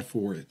allowed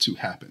for it to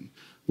happen.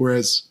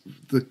 Whereas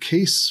the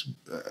case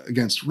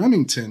against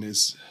Remington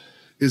is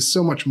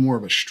so much more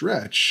of a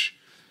stretch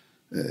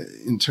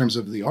in terms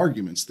of the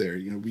arguments there.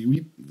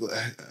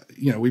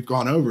 We've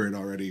gone over it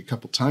already a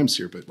couple times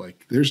here, but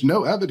like there's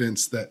no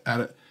evidence that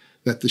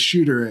that the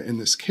shooter in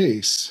this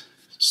case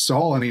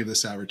saw any of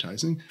this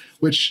advertising,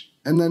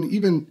 and then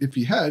even if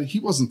he had, he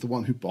wasn't the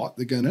one who bought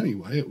the gun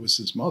anyway. It was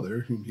his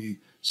mother whom he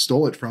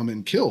stole it from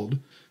and killed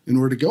in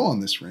order to go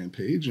on this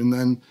rampage. And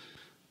then,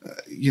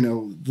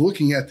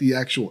 looking at the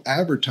actual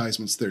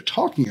advertisements they're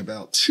talking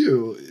about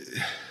too,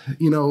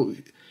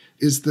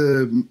 is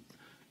the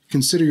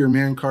consider your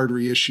man card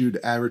reissued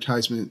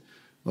advertisement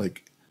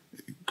like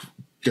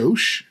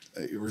gauche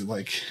or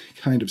like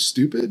kind of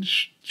stupid?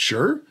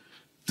 Sure.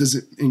 Does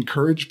it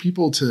encourage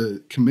people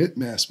to commit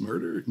mass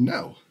murder?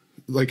 No.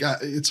 Like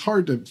it's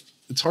hard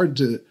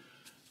to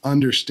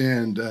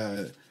understand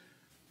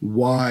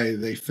why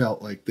they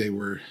felt like they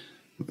were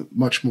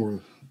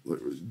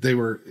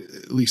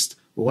at least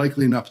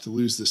likely enough to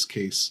lose this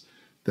case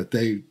that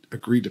they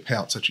agreed to pay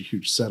out such a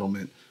huge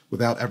settlement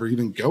without ever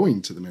even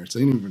going to the merits.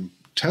 They didn't even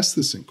test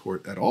this in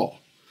court at all.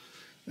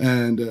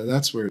 And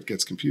that's where it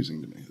gets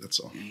confusing to me. That's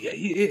all. Yeah,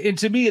 and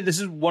to me, this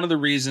is one of the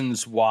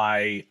reasons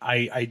why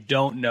I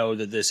don't know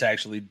that this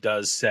actually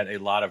does set a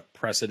lot of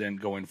precedent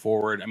going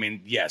forward. I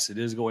mean, yes, it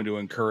is going to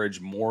encourage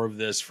more of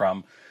this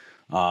from,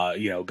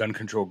 gun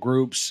control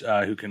groups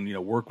who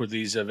can, work with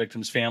these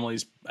victims'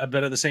 families.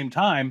 But at the same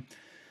time,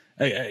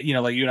 like you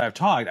and I have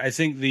talked, I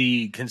think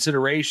the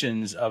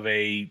considerations of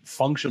a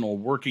functional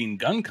working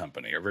gun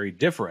company are very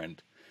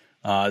different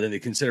than the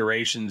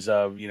considerations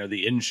of,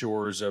 the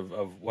insurers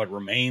of what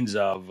remains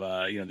of,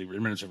 the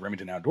remnants of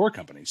Remington Outdoor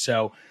Company.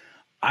 So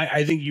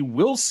I think you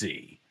will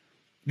see,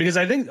 because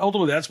I think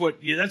ultimately that's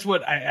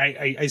what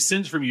I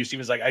sense from you,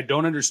 Steve, is like, I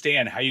don't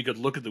understand how you could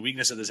look at the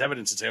weakness of this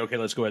evidence and say, okay,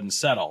 let's go ahead and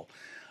settle.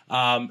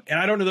 And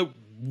I don't know that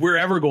we're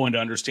ever going to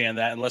understand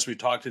that unless we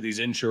talk to these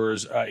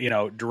insurers,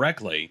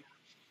 directly,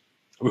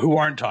 who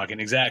aren't talking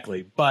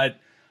exactly. But,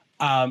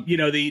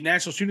 the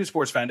National Shooting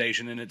Sports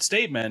Foundation in its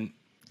statement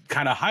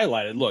kind of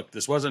highlighted, look,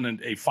 this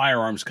wasn't a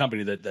firearms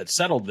company that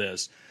settled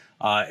this.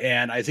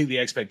 And I think the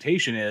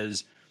expectation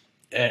is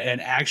an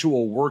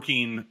actual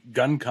working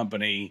gun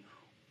company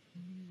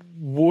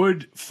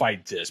would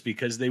fight this,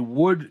 because they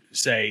would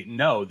say,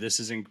 no, this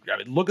isn't.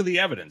 Look at the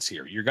evidence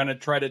here. You're going to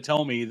try to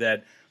tell me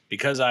that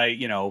because I,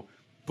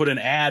 put an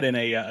ad in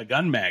a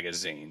gun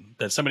magazine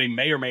that somebody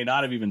may or may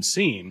not have even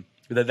seen,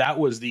 that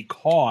was the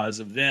cause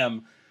of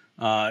them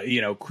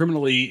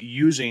criminally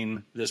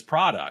using this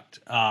product,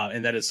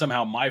 and that it's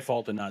somehow my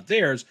fault and not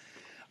theirs.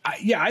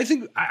 I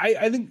think,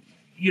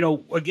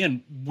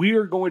 again,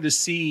 we're going to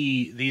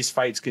see these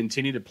fights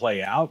continue to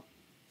play out.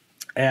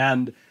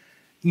 And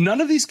none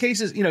of these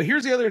cases,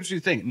 here's the other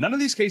interesting thing. None of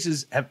these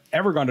cases have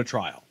ever gone to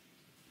trial.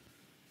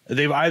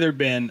 They've either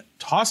been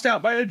tossed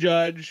out by a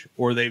judge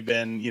or they've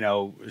been,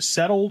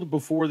 settled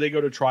before they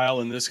go to trial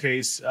in this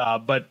case.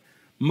 But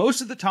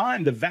most of the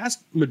time, the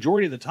vast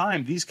majority of the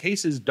time, these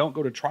cases don't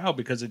go to trial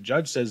because a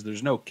judge says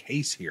there's no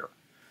case here.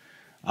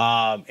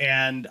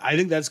 And I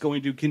think that's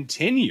going to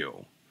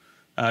continue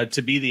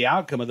to be the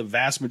outcome of the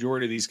vast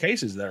majority of these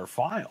cases that are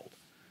filed.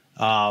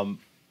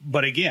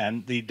 But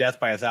again, the death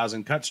by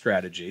 1,000 cut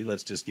strategy,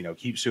 let's just,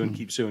 keep suing,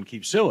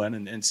 keep suing,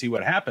 and see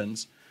what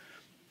happens.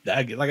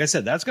 Like I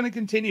said, that's going to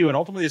continue. And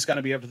ultimately, it's going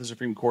to be up to the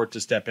Supreme Court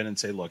to step in and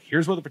say, look,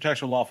 here's what the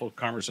Protection of Lawful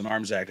Commerce and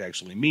Arms Act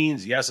actually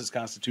means. Yes, it's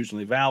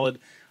constitutionally valid.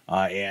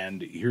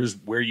 And here's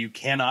where you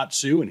cannot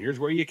sue, and here's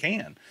where you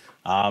can.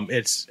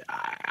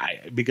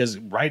 Because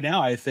right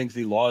now, I think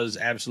the law is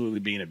absolutely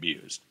being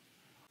abused.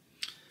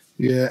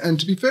 Yeah, and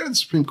to be fair to the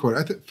Supreme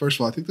Court, first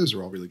of all, I think those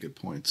are all really good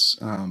points,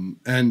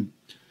 and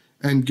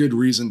good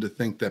reason to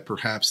think that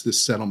perhaps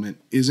this settlement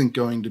isn't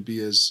going to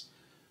be as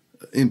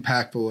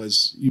impactful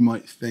as you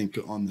might think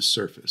on the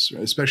surface,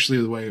 right?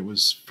 Especially the way it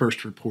was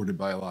first reported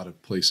by a lot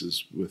of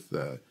places with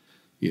the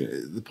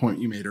point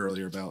you made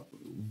earlier about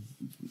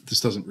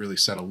this doesn't really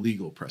set a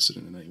legal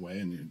precedent in any way,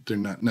 and they're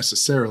not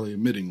necessarily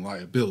admitting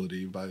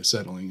liability by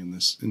settling in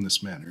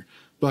this manner.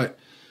 But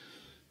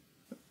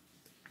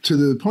to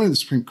the point of the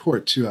Supreme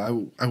Court, too,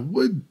 I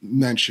would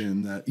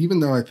mention that even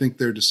though I think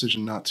their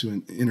decision not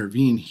to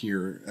intervene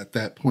here at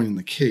that point in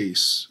the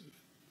case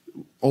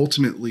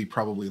ultimately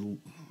probably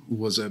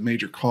was a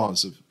major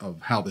cause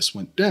of how this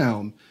went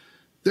down,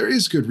 there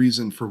is good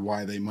reason for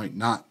why they might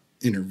not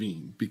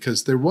intervene,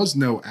 because there was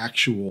no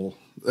actual,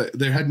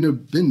 there had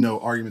been no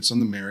arguments on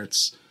the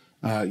merits.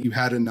 You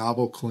had a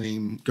novel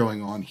claim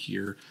going on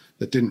here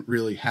that didn't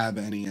really have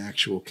any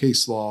actual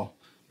case law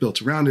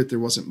built around it. There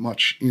wasn't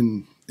much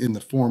in the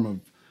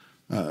form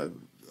of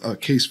a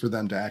case for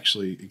them to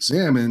actually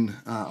examine,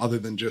 other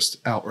than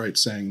just outright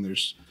saying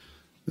there's,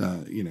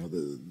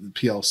 the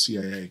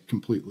PLCAA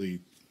completely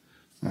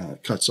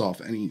cuts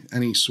off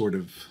any sort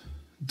of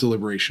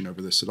deliberation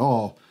over this at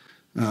all.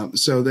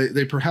 So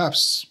they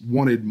perhaps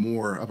wanted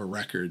more of a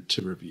record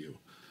to review.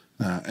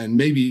 And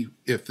maybe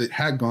if it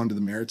had gone to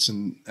the merits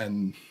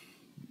and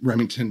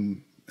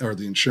Remington or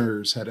the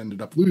insurers had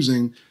ended up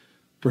losing,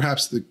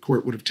 perhaps the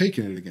court would have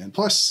taken it again.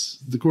 Plus,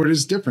 the court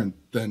is different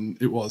than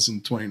it was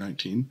in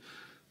 2019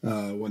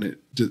 when it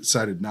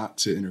decided not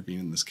to intervene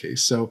in this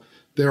case. So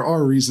there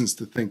are reasons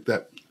to think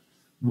that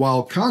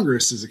while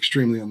Congress is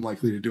extremely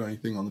unlikely to do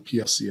anything on the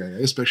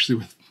PLCAA, especially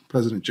with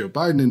President Joe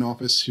Biden in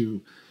office,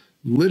 who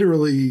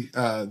literally,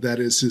 that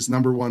is his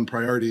number one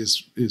priority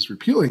is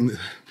repealing,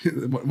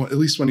 at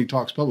least when he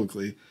talks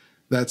publicly,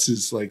 that's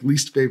his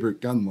least favorite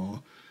gun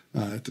law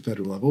at the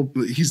federal level.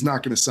 But he's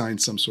not going to sign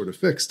some sort of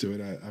fix to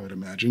it, I would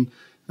imagine.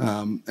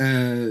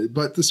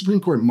 But the Supreme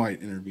Court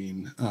might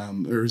intervene,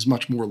 or is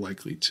much more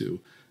likely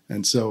to.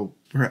 And so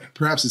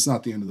perhaps it's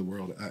not the end of the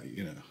world,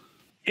 And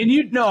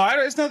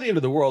it's not the end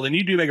of the world. And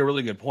you do make a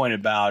really good point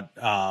about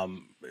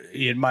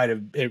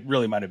it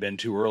really might have been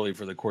too early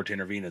for the court to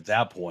intervene at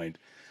that point.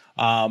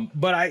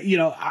 But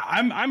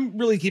I'm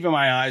really keeping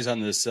my eyes on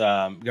this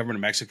government of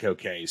Mexico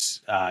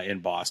case in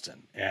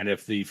Boston. And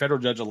if the federal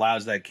judge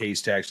allows that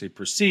case to actually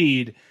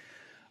proceed,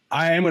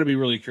 I am going to be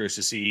really curious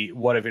to see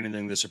what, if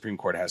anything, the Supreme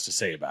Court has to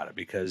say about it.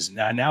 Because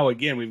now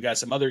again, we've got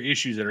some other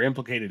issues that are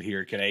implicated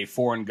here. Can a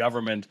foreign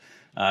government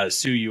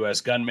sue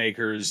U.S. gun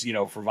makers,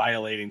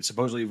 for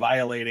supposedly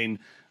violating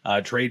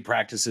trade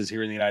practices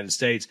here in the United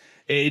States?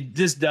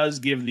 This does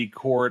give the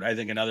court, I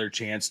think, another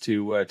chance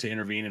to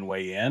intervene and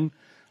weigh in.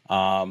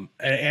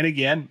 And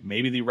again,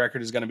 maybe the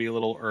record is going to be a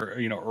little,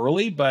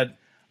 early, but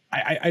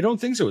I don't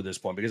think so at this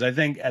point, because I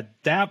think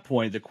at that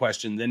point, the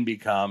question then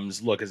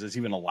becomes, look, is this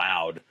even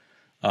allowed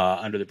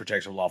under the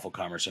Protection of Lawful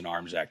Commerce and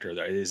Arms Act? Or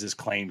should this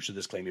claim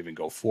even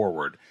go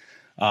forward?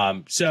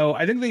 So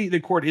I think the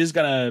court is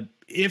going to,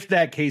 if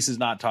that case is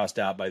not tossed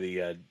out by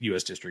the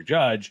U.S. District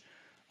Judge,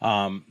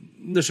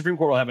 the Supreme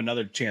Court will have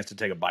another chance to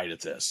take a bite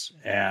at this.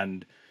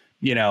 And,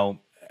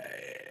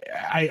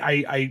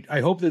 I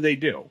hope that they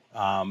do,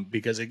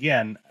 because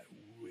again,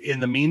 in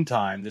the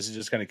meantime, this is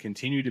just going to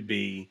continue to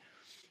be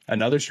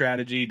another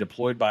strategy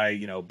deployed by,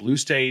 blue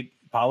state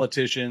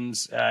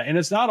politicians. And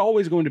it's not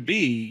always going to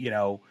be,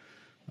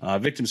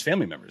 victims'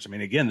 family members. I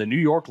mean, again, the New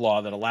York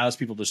law that allows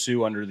people to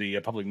sue under the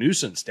public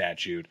nuisance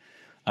statute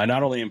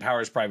not only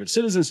empowers private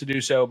citizens to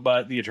do so,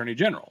 but the Attorney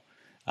General.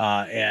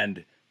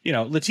 And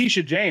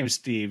Letitia James,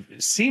 Steve,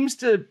 seems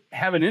to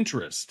have an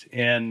interest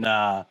in,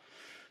 the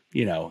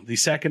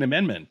Second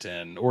Amendment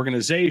and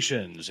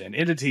organizations and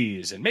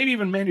entities and maybe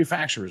even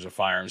manufacturers of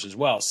firearms as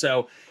well.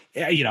 So,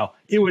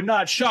 it would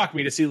not shock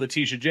me to see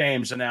Letitia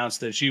James announce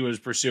that she was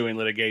pursuing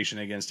litigation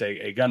against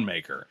a gun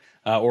maker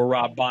or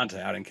Rob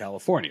Bonta out in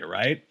California,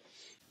 right?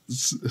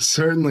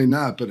 Certainly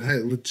not. But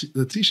hey,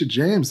 Letitia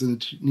James,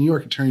 the New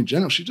York Attorney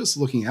General, she's just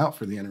looking out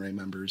for the NRA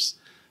members,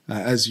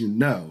 as you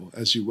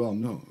well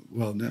know.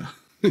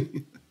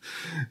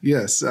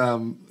 Yes.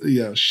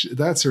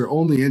 That's her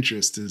only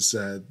interest, is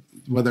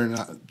whether or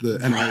not the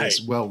NRA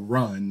is well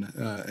run,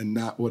 and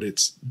not what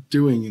it's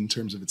doing in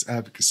terms of its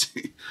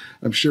advocacy.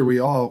 I'm sure we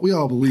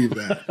all believe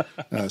that,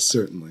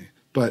 certainly.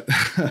 But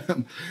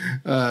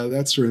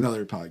that's for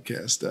another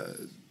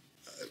podcast.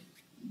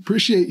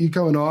 Appreciate you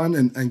coming on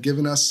and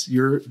giving us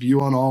your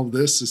view on all of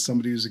this, as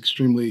somebody who's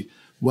extremely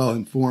well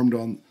informed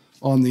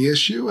on the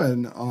issue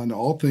and on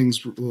all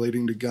things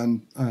relating to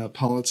gun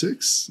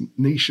politics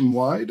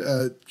nationwide.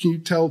 Can you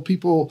tell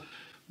people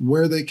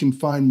where they can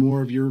find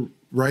more of your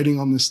writing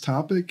on this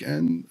topic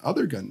and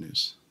other gun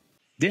news?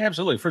 Yeah,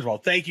 absolutely. First of all,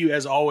 thank you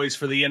as always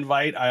for the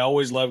invite. I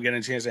always love getting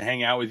a chance to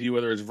hang out with you,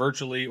 whether it's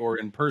virtually or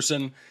in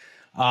person.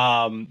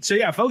 So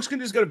yeah, folks can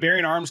just go to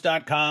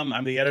bearingarms.com.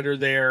 I'm the editor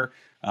there.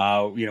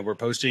 We're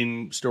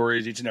posting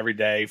stories each and every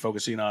day,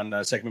 focusing on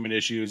Second Amendment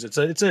issues.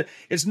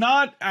 It's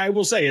not, I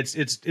will say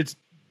it's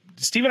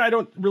Steve and I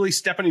don't really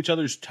step on each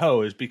other's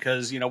toes,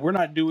 because, we're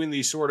not doing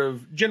these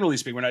generally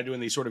speaking, we're not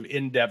doing these sort of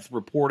in-depth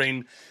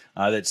reporting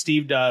that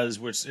Steve does,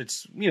 which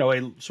it's,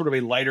 a sort of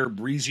a lighter,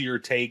 breezier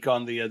take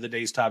on the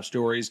day's top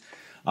stories.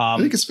 I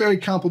think it's very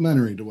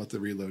complimentary to what the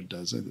Reload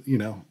does.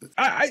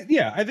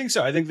 I think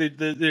so. I think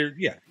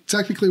that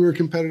technically we're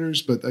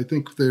competitors, but I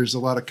think there's a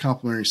lot of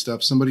complimentary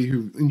stuff. Somebody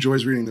who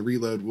enjoys reading the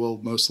Reload will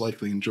most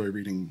likely enjoy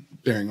reading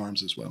Bearing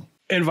Arms as well.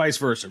 And vice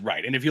versa,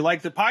 right. And if you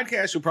like the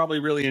podcast, you'll probably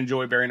really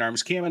enjoy Bearing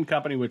Arms Cam and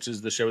Company, which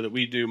is the show that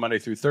we do Monday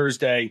through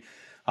Thursday.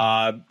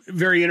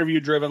 Very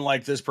interview-driven,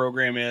 like this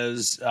program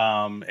is.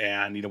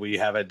 And, we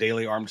have a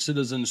daily armed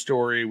citizen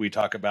story. We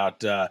talk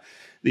about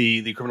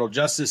the criminal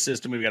justice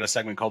system. We've got a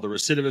segment called the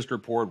Recidivist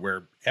Report,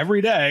 where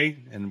every day,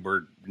 and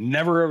we're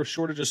never a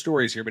shortage of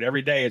stories here, but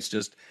every day it's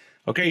just,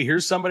 okay,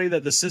 here's somebody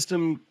that the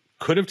system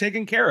could have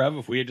taken care of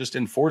if we had just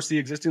enforced the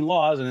existing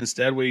laws, and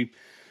instead we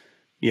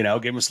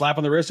gave him a slap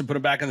on the wrist and put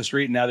him back on the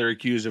street. And now they're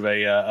accused of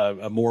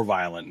a more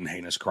violent and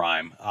heinous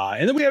crime.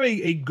 And then we have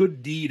a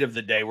good deed of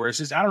the day where it's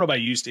just, I don't know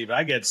about you, Steve,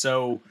 I get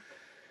so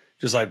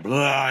just like,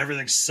 blah,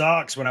 everything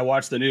sucks when I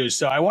watch the news.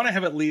 So I want to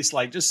have at least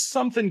like just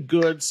something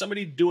good,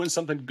 somebody doing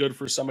something good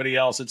for somebody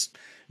else. It's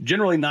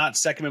generally not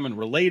Second Amendment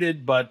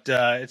related, but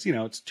it's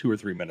 2 or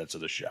 3 minutes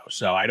of the show.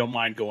 So I don't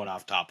mind going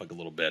off topic a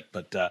little bit,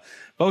 but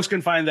folks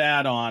can find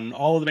that on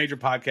all of the major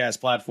podcast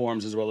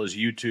platforms, as well as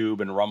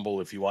YouTube and Rumble,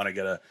 if you want to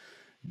get a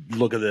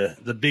look at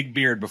the big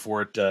beard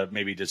before it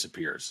maybe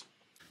disappears.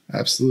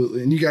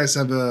 Absolutely. And you guys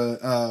have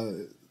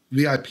a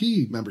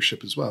VIP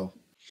membership as well.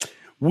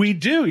 We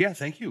do. Yeah.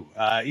 Thank you.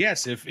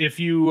 Yes. If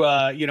you,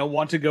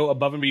 want to go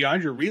above and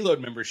beyond your Reload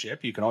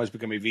membership, you can always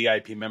become a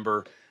VIP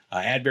member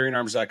at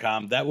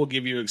bearingarms.com. That will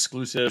give you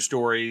exclusive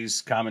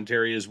stories,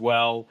 commentary as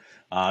well.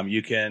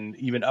 You can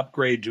even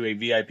upgrade to a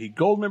VIP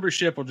Gold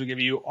membership, which will give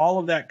you all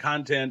of that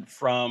content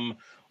from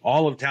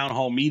all of Town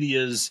Hall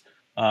Media's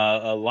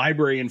a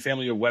library and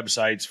family of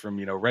websites, from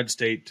Red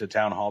State to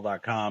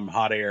townhall.com,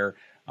 Hot Air.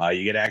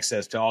 You get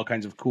access to all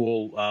kinds of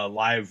cool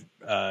live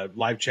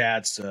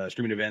chats,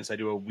 streaming events. I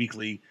do a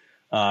weekly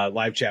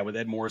live chat with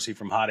Ed Morrissey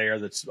from Hot Air.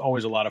 That's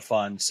always a lot of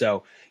fun.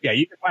 So yeah,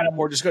 you can find out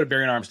more. Just go to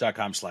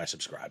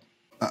bearingarms.com/subscribe.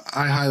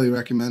 I highly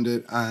recommend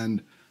it,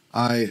 and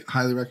I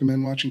highly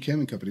recommend watching Cam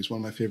and Company. It's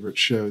one of my favorite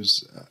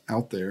shows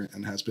out there,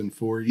 and has been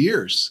for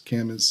years.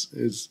 Cam has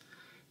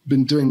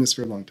been doing this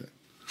for a long time.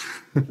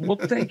 Well,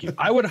 thank you.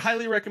 I would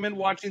highly recommend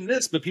watching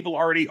this, but people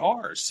already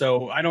are.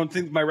 So I don't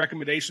think my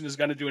recommendation is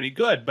going to do any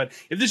good. But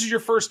if this is your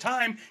first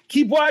time,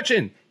 keep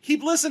watching,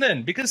 keep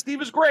listening, because Steve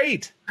is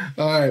great.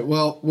 All right.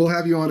 Well, we'll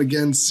have you on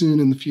again soon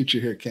in the future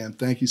here, Cam.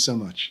 Thank you so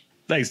much.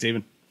 Thanks,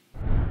 Stephen.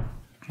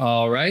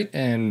 All right.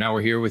 And now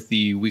we're here with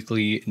the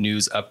weekly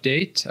news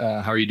update.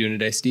 How are you doing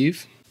today,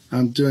 Steve?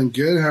 I'm doing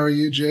good. How are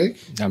you,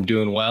 Jake? I'm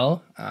doing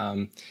well.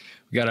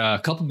 We got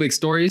a couple big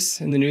stories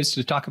in the news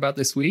to talk about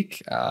this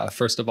week.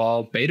 First of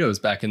all, Beto's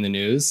back in the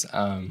news.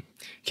 Can't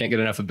get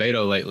enough of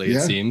Beto lately,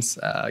 it seems.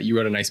 You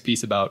wrote a nice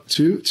piece about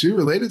two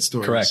related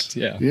stories. Correct.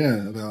 Yeah.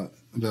 Yeah. About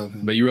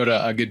him. But you wrote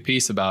a good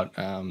piece about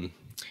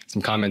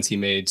some comments he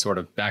made, sort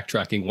of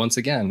backtracking once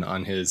again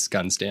on his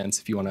gun stance.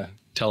 If you want to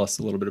tell us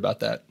a little bit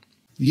about that.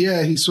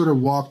 Yeah, he sort of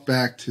walked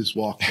back his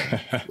walk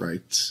back,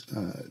 right?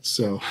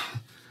 So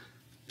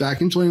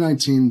back in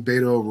 2019,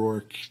 Beto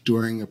O'Rourke,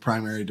 during a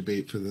primary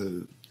debate for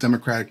the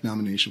Democratic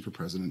nomination for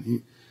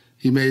president,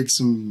 he made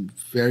some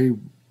very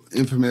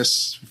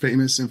famous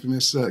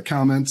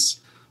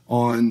comments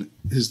on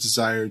his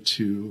desire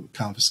to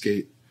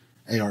confiscate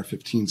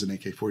AR-15s and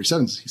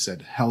AK-47s. He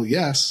said, "Hell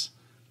yes,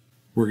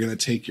 we're going to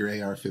take your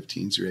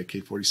AR-15s, your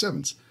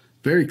AK-47s."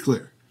 Very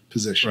clear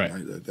position.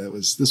 Right.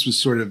 This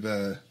was sort of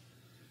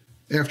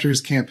after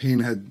his campaign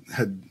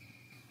had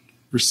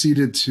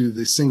receded to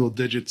the single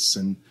digits,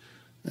 and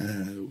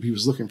he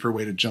was looking for a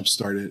way to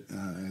jumpstart it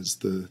as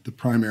the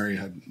primary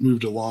had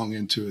moved along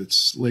into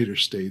its later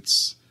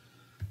states,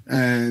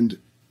 and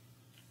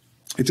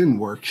it didn't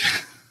work.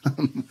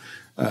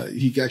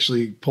 He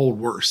actually polled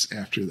worse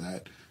after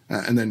that,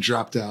 and then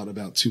dropped out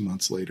about 2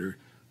 months later.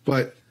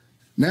 But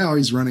now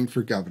he's running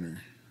for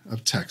governor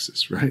of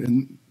Texas, right?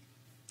 And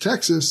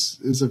Texas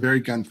is a very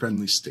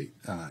gun-friendly state,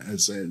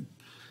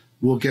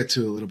 we'll get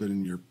to a little bit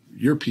in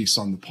your piece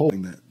on the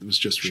polling that was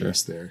just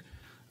released there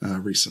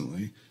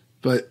recently.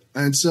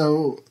 And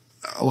so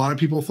a lot of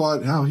people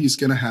thought, he's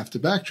going to have to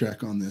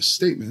backtrack on this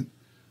statement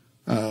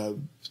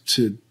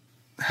to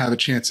have a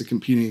chance of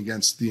competing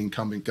against the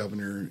incumbent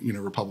governor,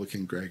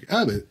 Republican Greg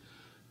Abbott.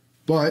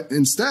 But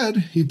instead,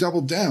 he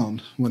doubled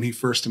down when he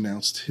first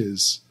announced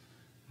his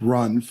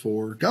run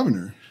for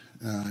governor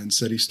and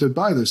said he stood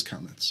by those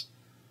comments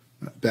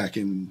back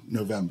in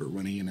November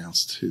when he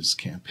announced his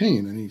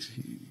campaign. And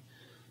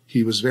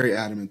he was very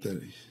adamant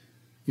that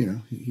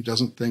he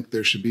doesn't think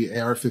there should be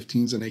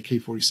AR-15s and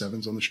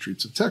AK-47s on the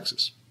streets of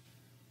Texas.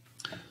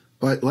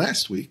 But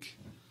last week,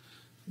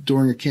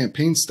 during a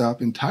campaign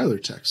stop in Tyler,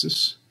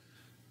 Texas,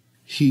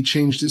 he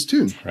changed his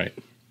tune. Right.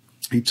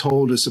 He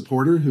told a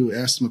supporter who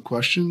asked him a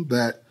question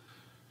that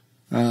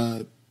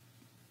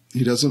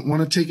he doesn't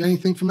want to take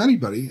anything from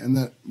anybody, and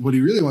that what he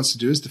really wants to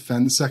do is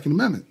defend the Second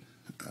Amendment.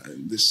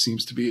 This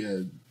seems to be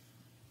a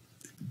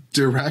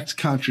direct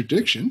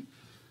contradiction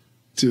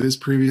to his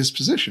previous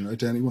position, right?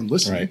 To anyone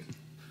listening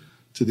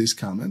to these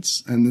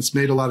comments. And it's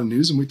made a lot of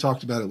news, and we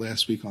talked about it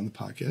last week on the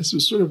podcast. It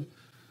was sort of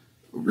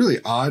really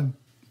odd,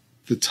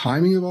 the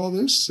timing of all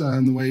this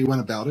and the way he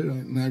went about it.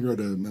 And I wrote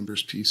a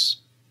member's piece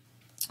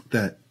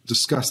that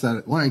discussed that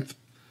at length.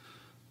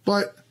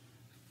 But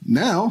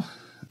now,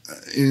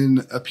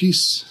 in a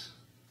piece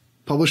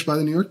published by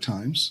the New York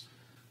Times,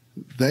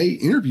 they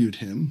interviewed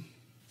him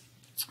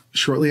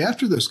shortly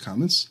after those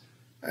comments,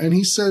 and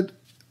he said,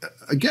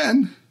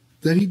 again,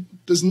 that he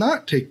does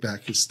not take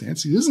back his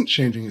stance. He isn't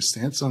changing his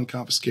stance on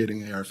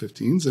confiscating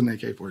AR-15s and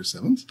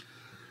AK-47s.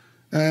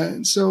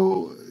 And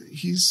so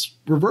he's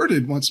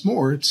reverted once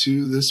more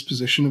to this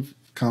position of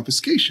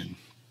confiscation,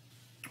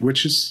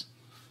 which is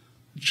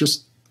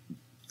just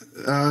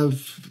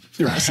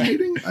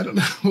fascinating. I don't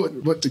know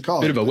what to call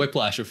it. Bit of a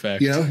whiplash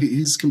effect. You know,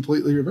 he's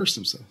completely reversed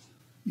himself.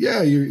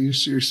 Yeah, you're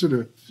sort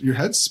of, your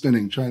head's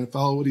spinning trying to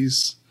follow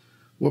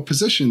what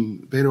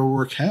position Beto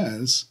O'Rourke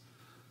has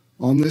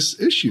on this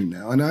issue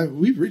now. And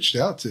we've reached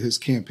out to his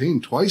campaign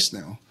twice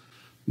now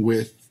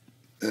with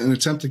an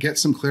attempt to get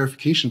some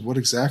clarification of what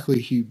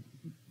exactly he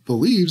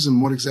believes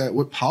and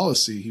what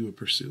policy he would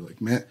pursue. Like,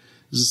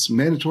 is this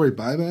mandatory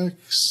buyback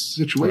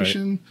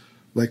situation? Right.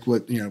 Like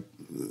what, the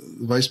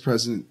Vice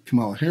President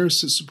Kamala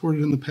Harris has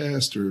supported in the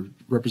past, or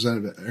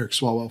Representative Eric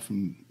Swalwell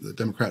from the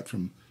Democrat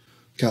from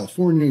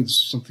California. It's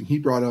something he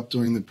brought up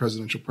during the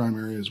presidential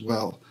primary as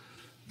well.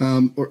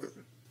 Or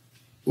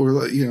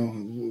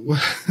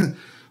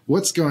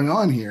what's going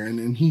on here?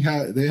 And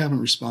they haven't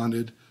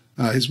responded.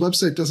 His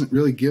website doesn't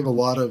really give a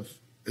lot of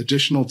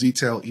additional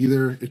detail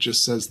either. It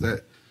just says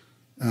that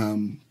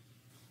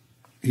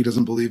he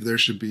doesn't believe there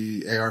should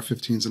be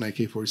AR-15s and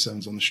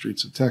AK-47s on the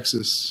streets of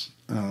Texas.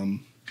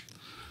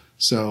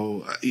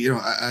 So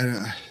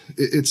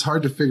it's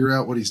hard to figure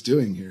out what he's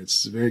doing here.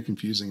 It's a very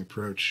confusing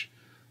approach.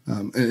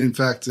 And in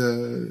fact,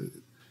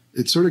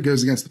 it sort of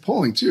goes against the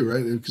polling too,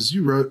 right? Because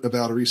you wrote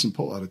about a recent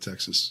poll out of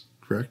Texas,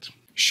 correct?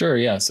 Sure,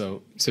 yeah.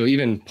 So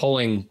even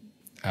polling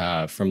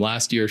from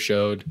last year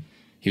showed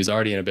he was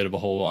already in a bit of a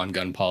hole on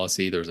gun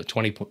policy. There was a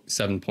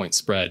 27-point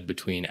spread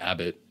between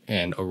Abbott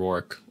and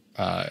O'Rourke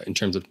in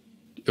terms of,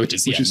 which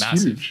is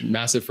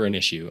massive for an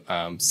issue.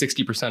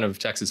 60% of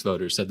Texas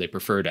voters said they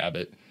preferred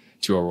Abbott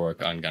to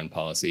O'Rourke on gun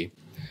policy.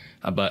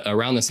 But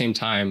around the same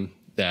time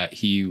that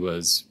he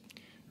was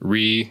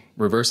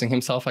reversing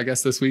himself, I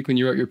guess, this week when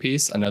you wrote your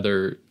piece,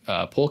 another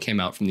poll came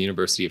out from the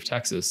University of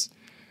Texas,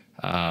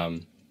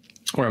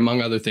 where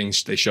among other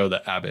things, they show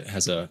that Abbott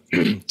has a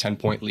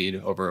 10-point lead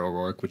over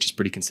O'Rourke, which is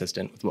pretty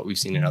consistent with what we've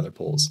seen in other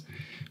polls.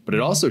 But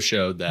it also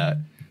showed that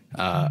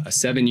a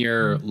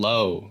 7-year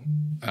low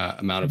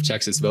amount of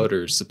Texas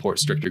voters support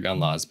stricter gun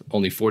laws, but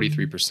only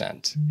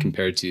 43%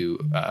 compared to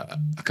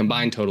a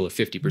combined total of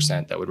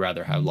 50% that would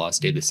rather have laws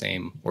stay the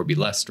same or be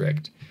less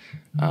strict.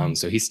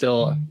 So he's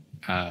still,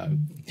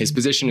 his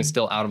position is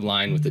still out of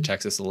line with the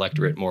Texas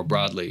electorate more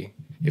broadly,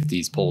 if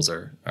these polls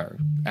are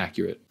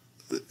accurate.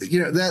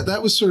 That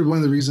was sort of one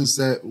of the reasons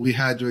that we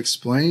had to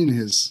explain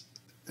his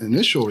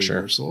initial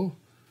reversal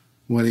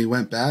when he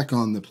went back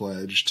on the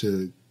pledge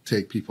to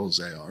take people's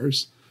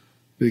ARs,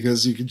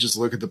 because you could just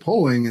look at the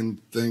polling and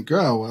think,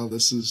 oh, well,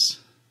 this is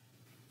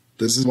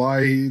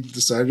why he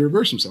decided to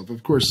reverse himself.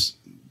 Of course,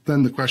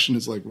 then the question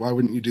is like, why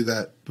wouldn't you do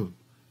that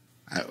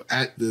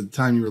at the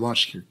time you were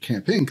launching your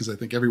campaign? Because I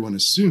think everyone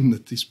assumed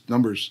that these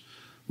numbers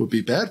would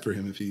be bad for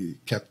him if he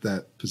kept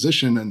that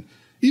position. And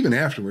even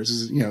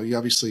afterwards, you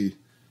obviously,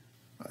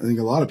 I think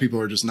a lot of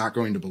people are just not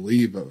going to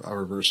believe a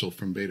reversal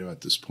from Beto at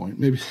this point.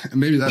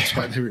 Maybe that's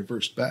why they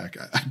reversed back.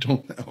 I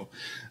don't know.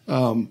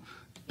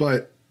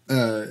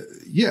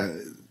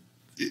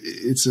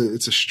 It's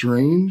a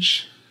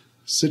strange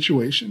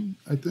situation,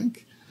 I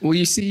think. Well,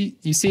 you see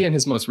in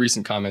his most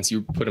recent comments,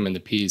 you put him in the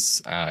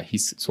piece.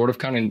 He's sort of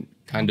kind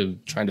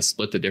of trying to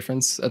split the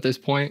difference at this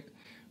point,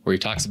 where he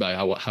talks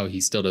about how he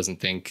still doesn't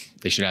think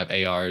they should have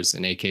ARs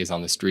and AKs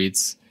on the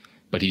streets,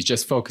 but he's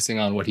just focusing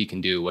on what he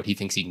can do, what he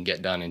thinks he can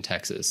get done in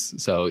Texas.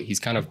 So he's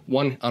kind of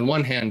on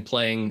one hand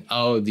playing,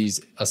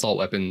 these assault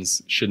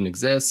weapons shouldn't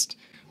exist,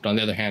 but on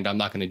the other hand, I'm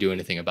not going to do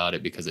anything about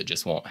it because it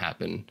just won't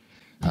happen.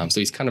 So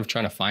he's kind of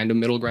trying to find a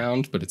middle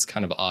ground, but it's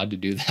kind of odd to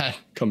do that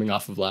coming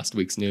off of last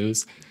week's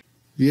news.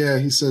 Yeah,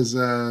 he says,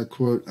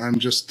 quote, "I'm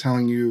just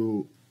telling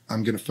you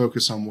I'm going to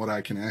focus on what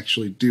I can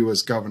actually do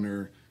as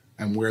governor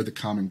and where the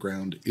common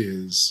ground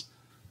is."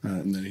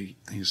 And then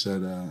he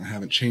said, "I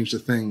haven't changed a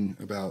thing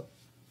about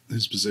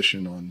his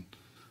position on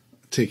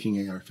taking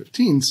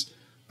AR-15s."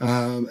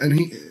 And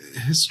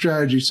his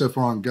strategy so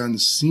far on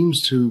guns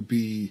seems to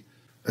be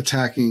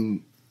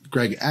attacking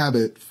Greg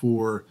Abbott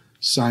for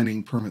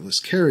signing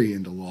permitless carry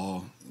into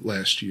law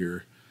last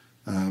year.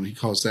 He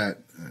calls that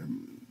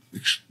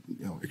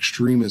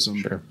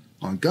extremism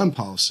on gun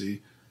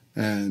policy.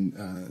 And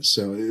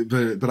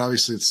but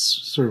obviously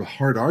it's sort of a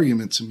hard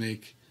argument to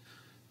make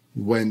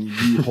when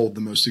you hold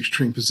the most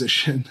extreme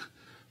position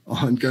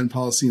on gun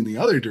policy in the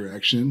other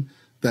direction,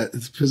 that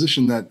it's a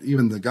position that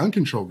even the gun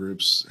control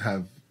groups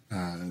have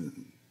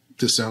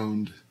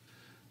disowned.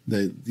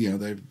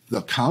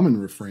 The common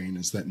refrain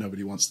is that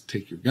nobody wants to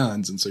take your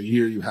guns. And so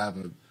here you have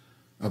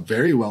a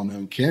very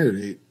well-known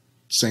candidate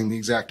saying the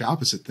exact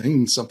opposite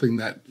thing, something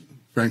that,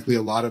 frankly,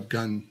 a lot of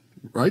gun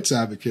rights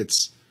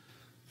advocates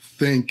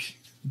think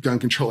gun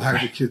control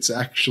advocates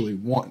actually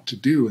want to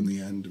do in the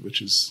end,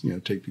 which is,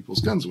 take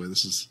people's guns away.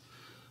 This is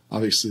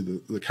obviously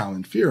the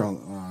common fear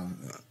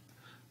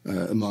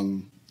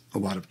among a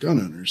lot of gun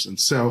owners. And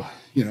so,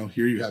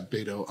 here you have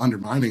Beto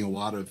undermining a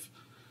lot of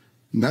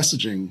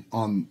messaging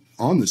on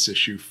this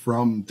issue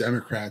from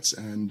Democrats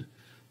and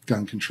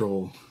gun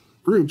control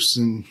groups.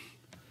 And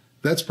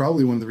that's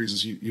probably one of the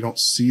reasons you don't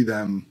see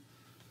them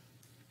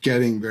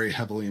getting very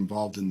heavily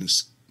involved in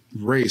this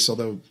race,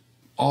 although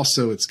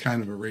also it's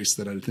kind of a race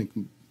that I think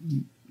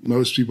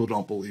most people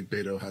don't believe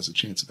Beto has a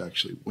chance of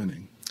actually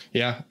winning.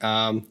 Yeah.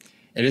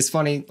 it is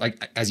funny,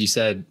 like, as you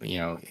said, you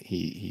know,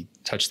 he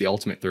touched the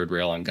ultimate third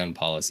rail on gun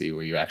policy,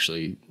 where you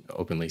actually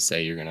openly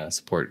say you're going to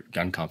support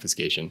gun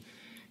confiscation.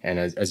 And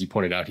as you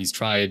pointed out, he's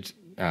tried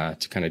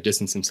to kind of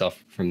distance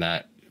himself from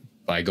that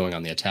by going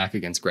on the attack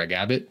against Greg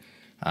Abbott.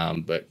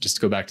 But just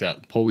to go back to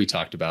that poll we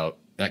talked about,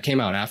 that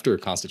came out after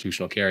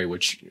constitutional carry,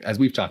 which, as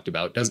we've talked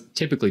about,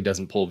 typically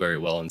doesn't poll very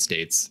well in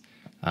states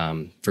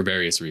for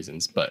various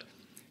reasons. But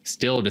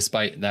still,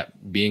 despite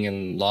that being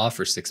in law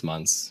for 6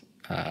 months,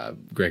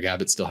 Greg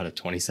Abbott still had a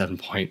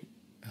 27-point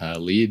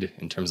lead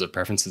in terms of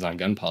preferences on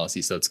gun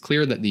policy. So it's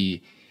clear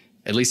that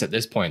at least at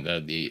this point,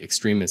 the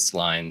extremist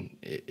line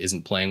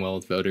isn't playing well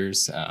with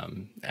voters.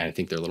 And I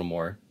think they're a little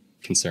more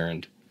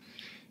concerned,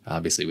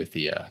 obviously, with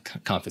the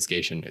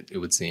confiscation, it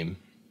would seem.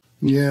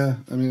 Yeah,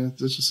 I mean,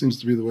 this just seems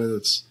to be the way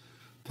that's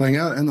playing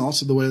out, and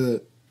also the way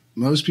that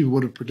most people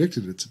would have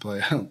predicted it to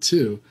play out,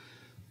 too.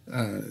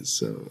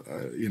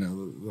 You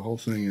know, the whole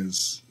thing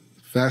is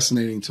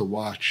fascinating to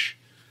watch.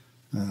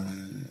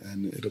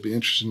 And it'll be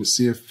interesting to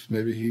see if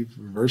maybe he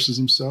reverses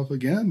himself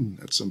again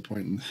at some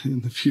point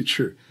in the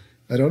future.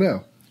 I don't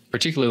know.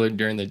 Particularly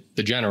during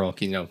the general,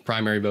 you know,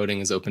 primary voting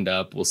is opened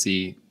up. We'll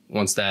see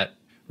once that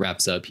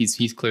wraps up.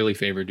 He's clearly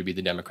favored to be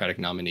the Democratic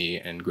nominee,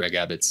 and Greg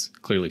Abbott's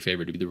clearly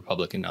favored to be the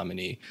Republican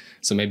nominee.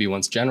 So maybe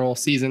once general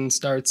season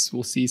starts,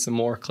 we'll see some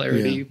more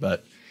clarity,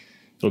 but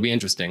it'll be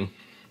interesting.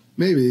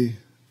 Maybe.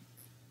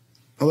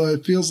 Although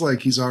it feels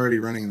like he's already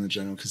running in the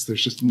general, because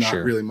there's just not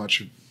really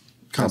much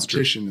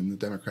competition in the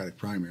Democratic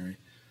primary.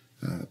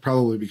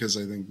 Probably because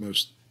I think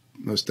most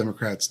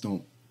Democrats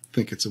don't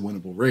think it's a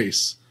winnable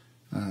race.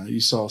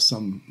 You saw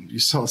some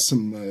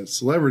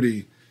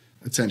celebrity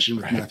attention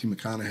with Matthew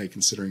McConaughey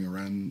considering a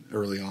run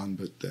early on,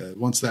 but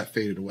once that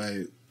faded away,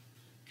 it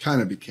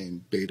kind of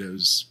became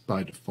Beto's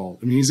by default.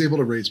 I mean, he's able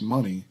to raise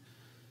money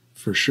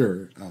for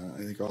sure.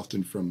 I think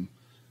often from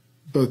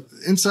both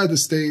inside the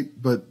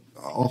state, but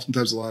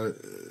oftentimes a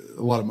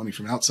lot of money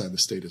from outside the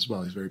state as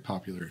well. He's very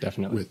popular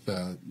with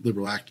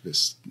liberal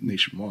activists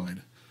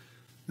nationwide.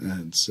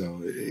 And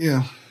so,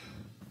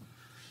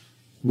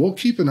 we'll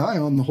keep an eye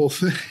on the whole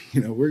thing.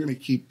 You know, we're going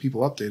to keep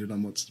people updated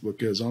on what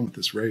goes on with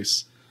this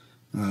race.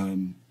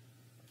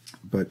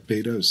 But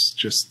Beto's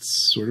just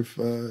sort of,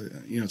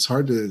 it's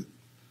hard to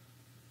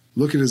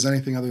look at it as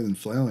anything other than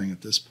flailing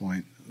at this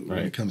point when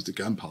it comes to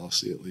gun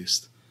policy, at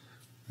least.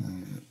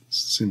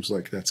 Seems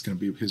like that's going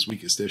to be his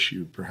weakest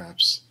issue,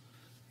 perhaps,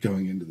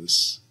 going into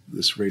this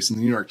race. And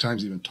the New York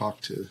Times even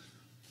talked to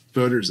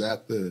voters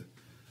at the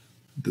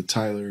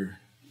Tyler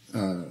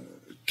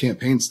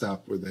campaign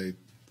stop, where they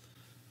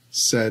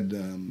said,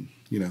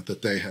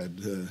 that they had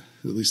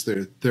at least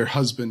their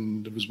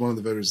husband. It was one of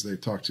the voters they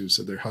talked to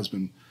said their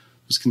husband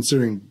was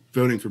considering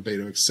voting for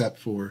Beto, except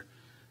for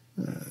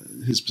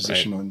his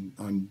position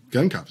on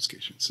gun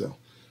confiscation. So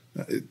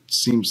it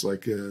seems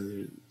like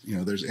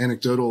there's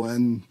anecdotal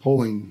and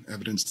polling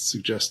evidence to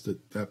suggest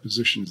that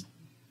position is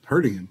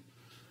hurting him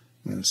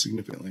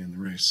significantly in the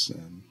race.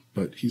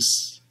 But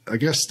he's, I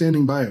guess,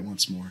 standing by it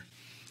once more.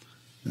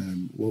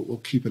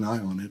 We'll keep an eye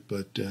on it.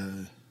 But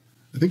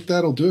I think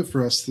that'll do it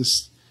for us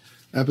this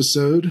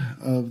episode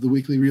of the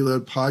Weekly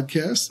Reload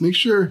podcast. Make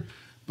sure,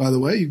 by the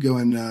way, you go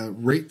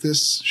and rate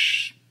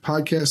this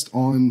podcast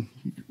on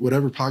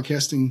whatever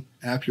podcasting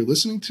app you're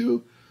listening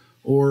to,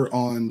 or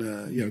on,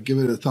 give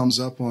it a thumbs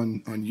up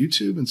on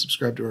YouTube and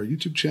subscribe to our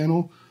YouTube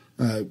channel.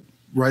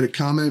 Write a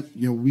comment.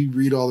 We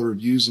read all the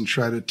reviews and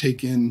try to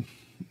take in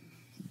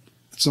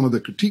some of the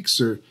critiques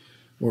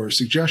or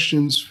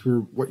suggestions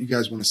for what you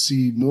guys want to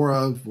see more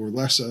of or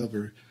less of,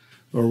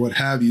 or what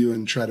have you,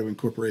 and try to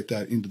incorporate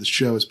that into the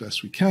show as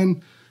best we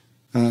can.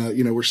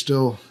 We're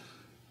still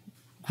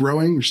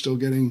growing. We're still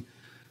getting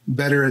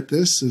better at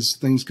this as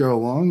things go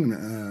along.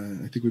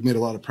 And I think we've made a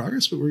lot of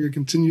progress, but we're going to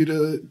continue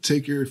to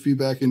take your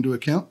feedback into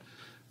account.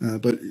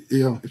 But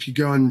if you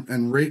go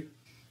and rate,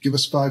 give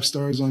us 5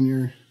 stars on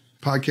your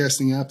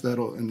podcasting app,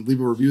 and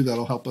leave a review,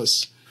 that'll help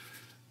us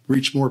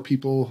reach more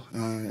people.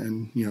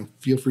 And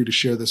feel free to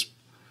share this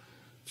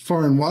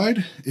far and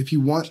wide. If you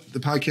want the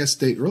podcast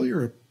date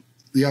earlier,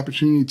 the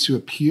opportunity to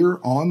appear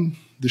on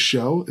the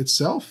show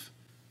itself,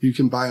 you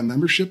can buy a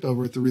membership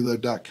over at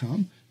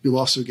thereload.com. You'll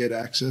also get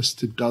access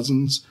to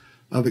dozens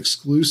of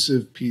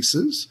exclusive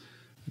pieces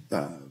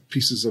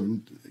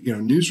of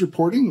news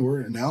reporting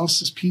or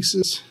analysis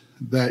pieces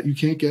that you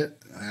can't get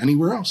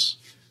anywhere else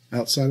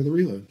outside of the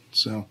Reload.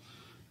 So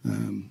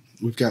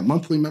we've got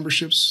monthly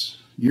memberships,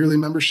 yearly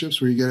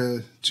memberships, where you get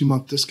a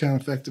 2-month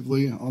discount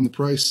effectively on the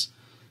price.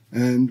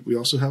 And we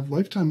also have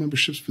lifetime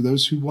memberships for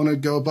those who want to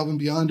go above and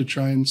beyond to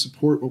try and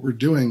support what we're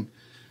doing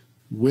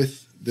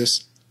with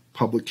this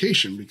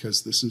publication,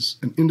 because this is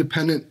an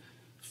independent,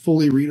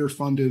 fully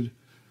reader-funded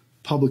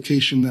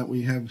publication that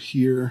we have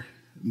here.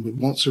 It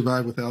won't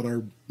survive without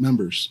our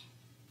members.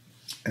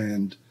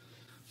 And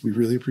we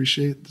really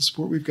appreciate the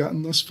support we've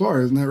gotten thus far.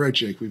 Isn't that right,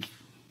 Jake?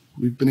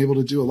 We've been able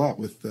to do a lot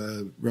with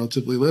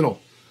relatively little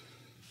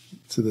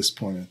to this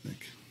point, I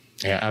think.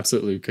 Yeah,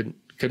 absolutely.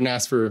 Couldn't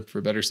ask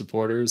for better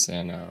supporters,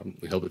 and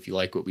we hope if you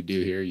like what we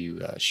do here,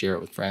 you share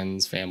it with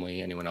friends,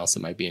 family, anyone else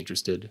that might be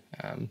interested.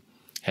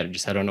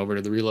 just head on over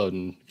to the Reload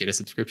and get a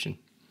subscription.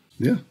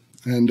 Yeah.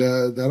 And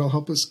that'll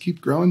help us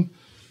keep growing,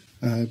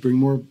 bring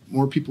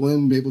more people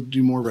in, be able to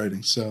do more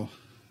writing. So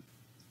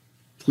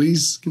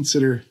please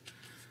consider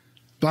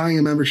buying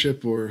a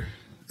membership or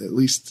at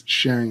least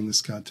sharing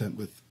this content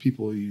with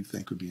people you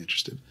think would be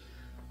interested.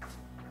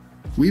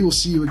 We will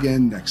see you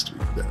again next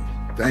week, though.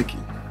 Thank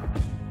you.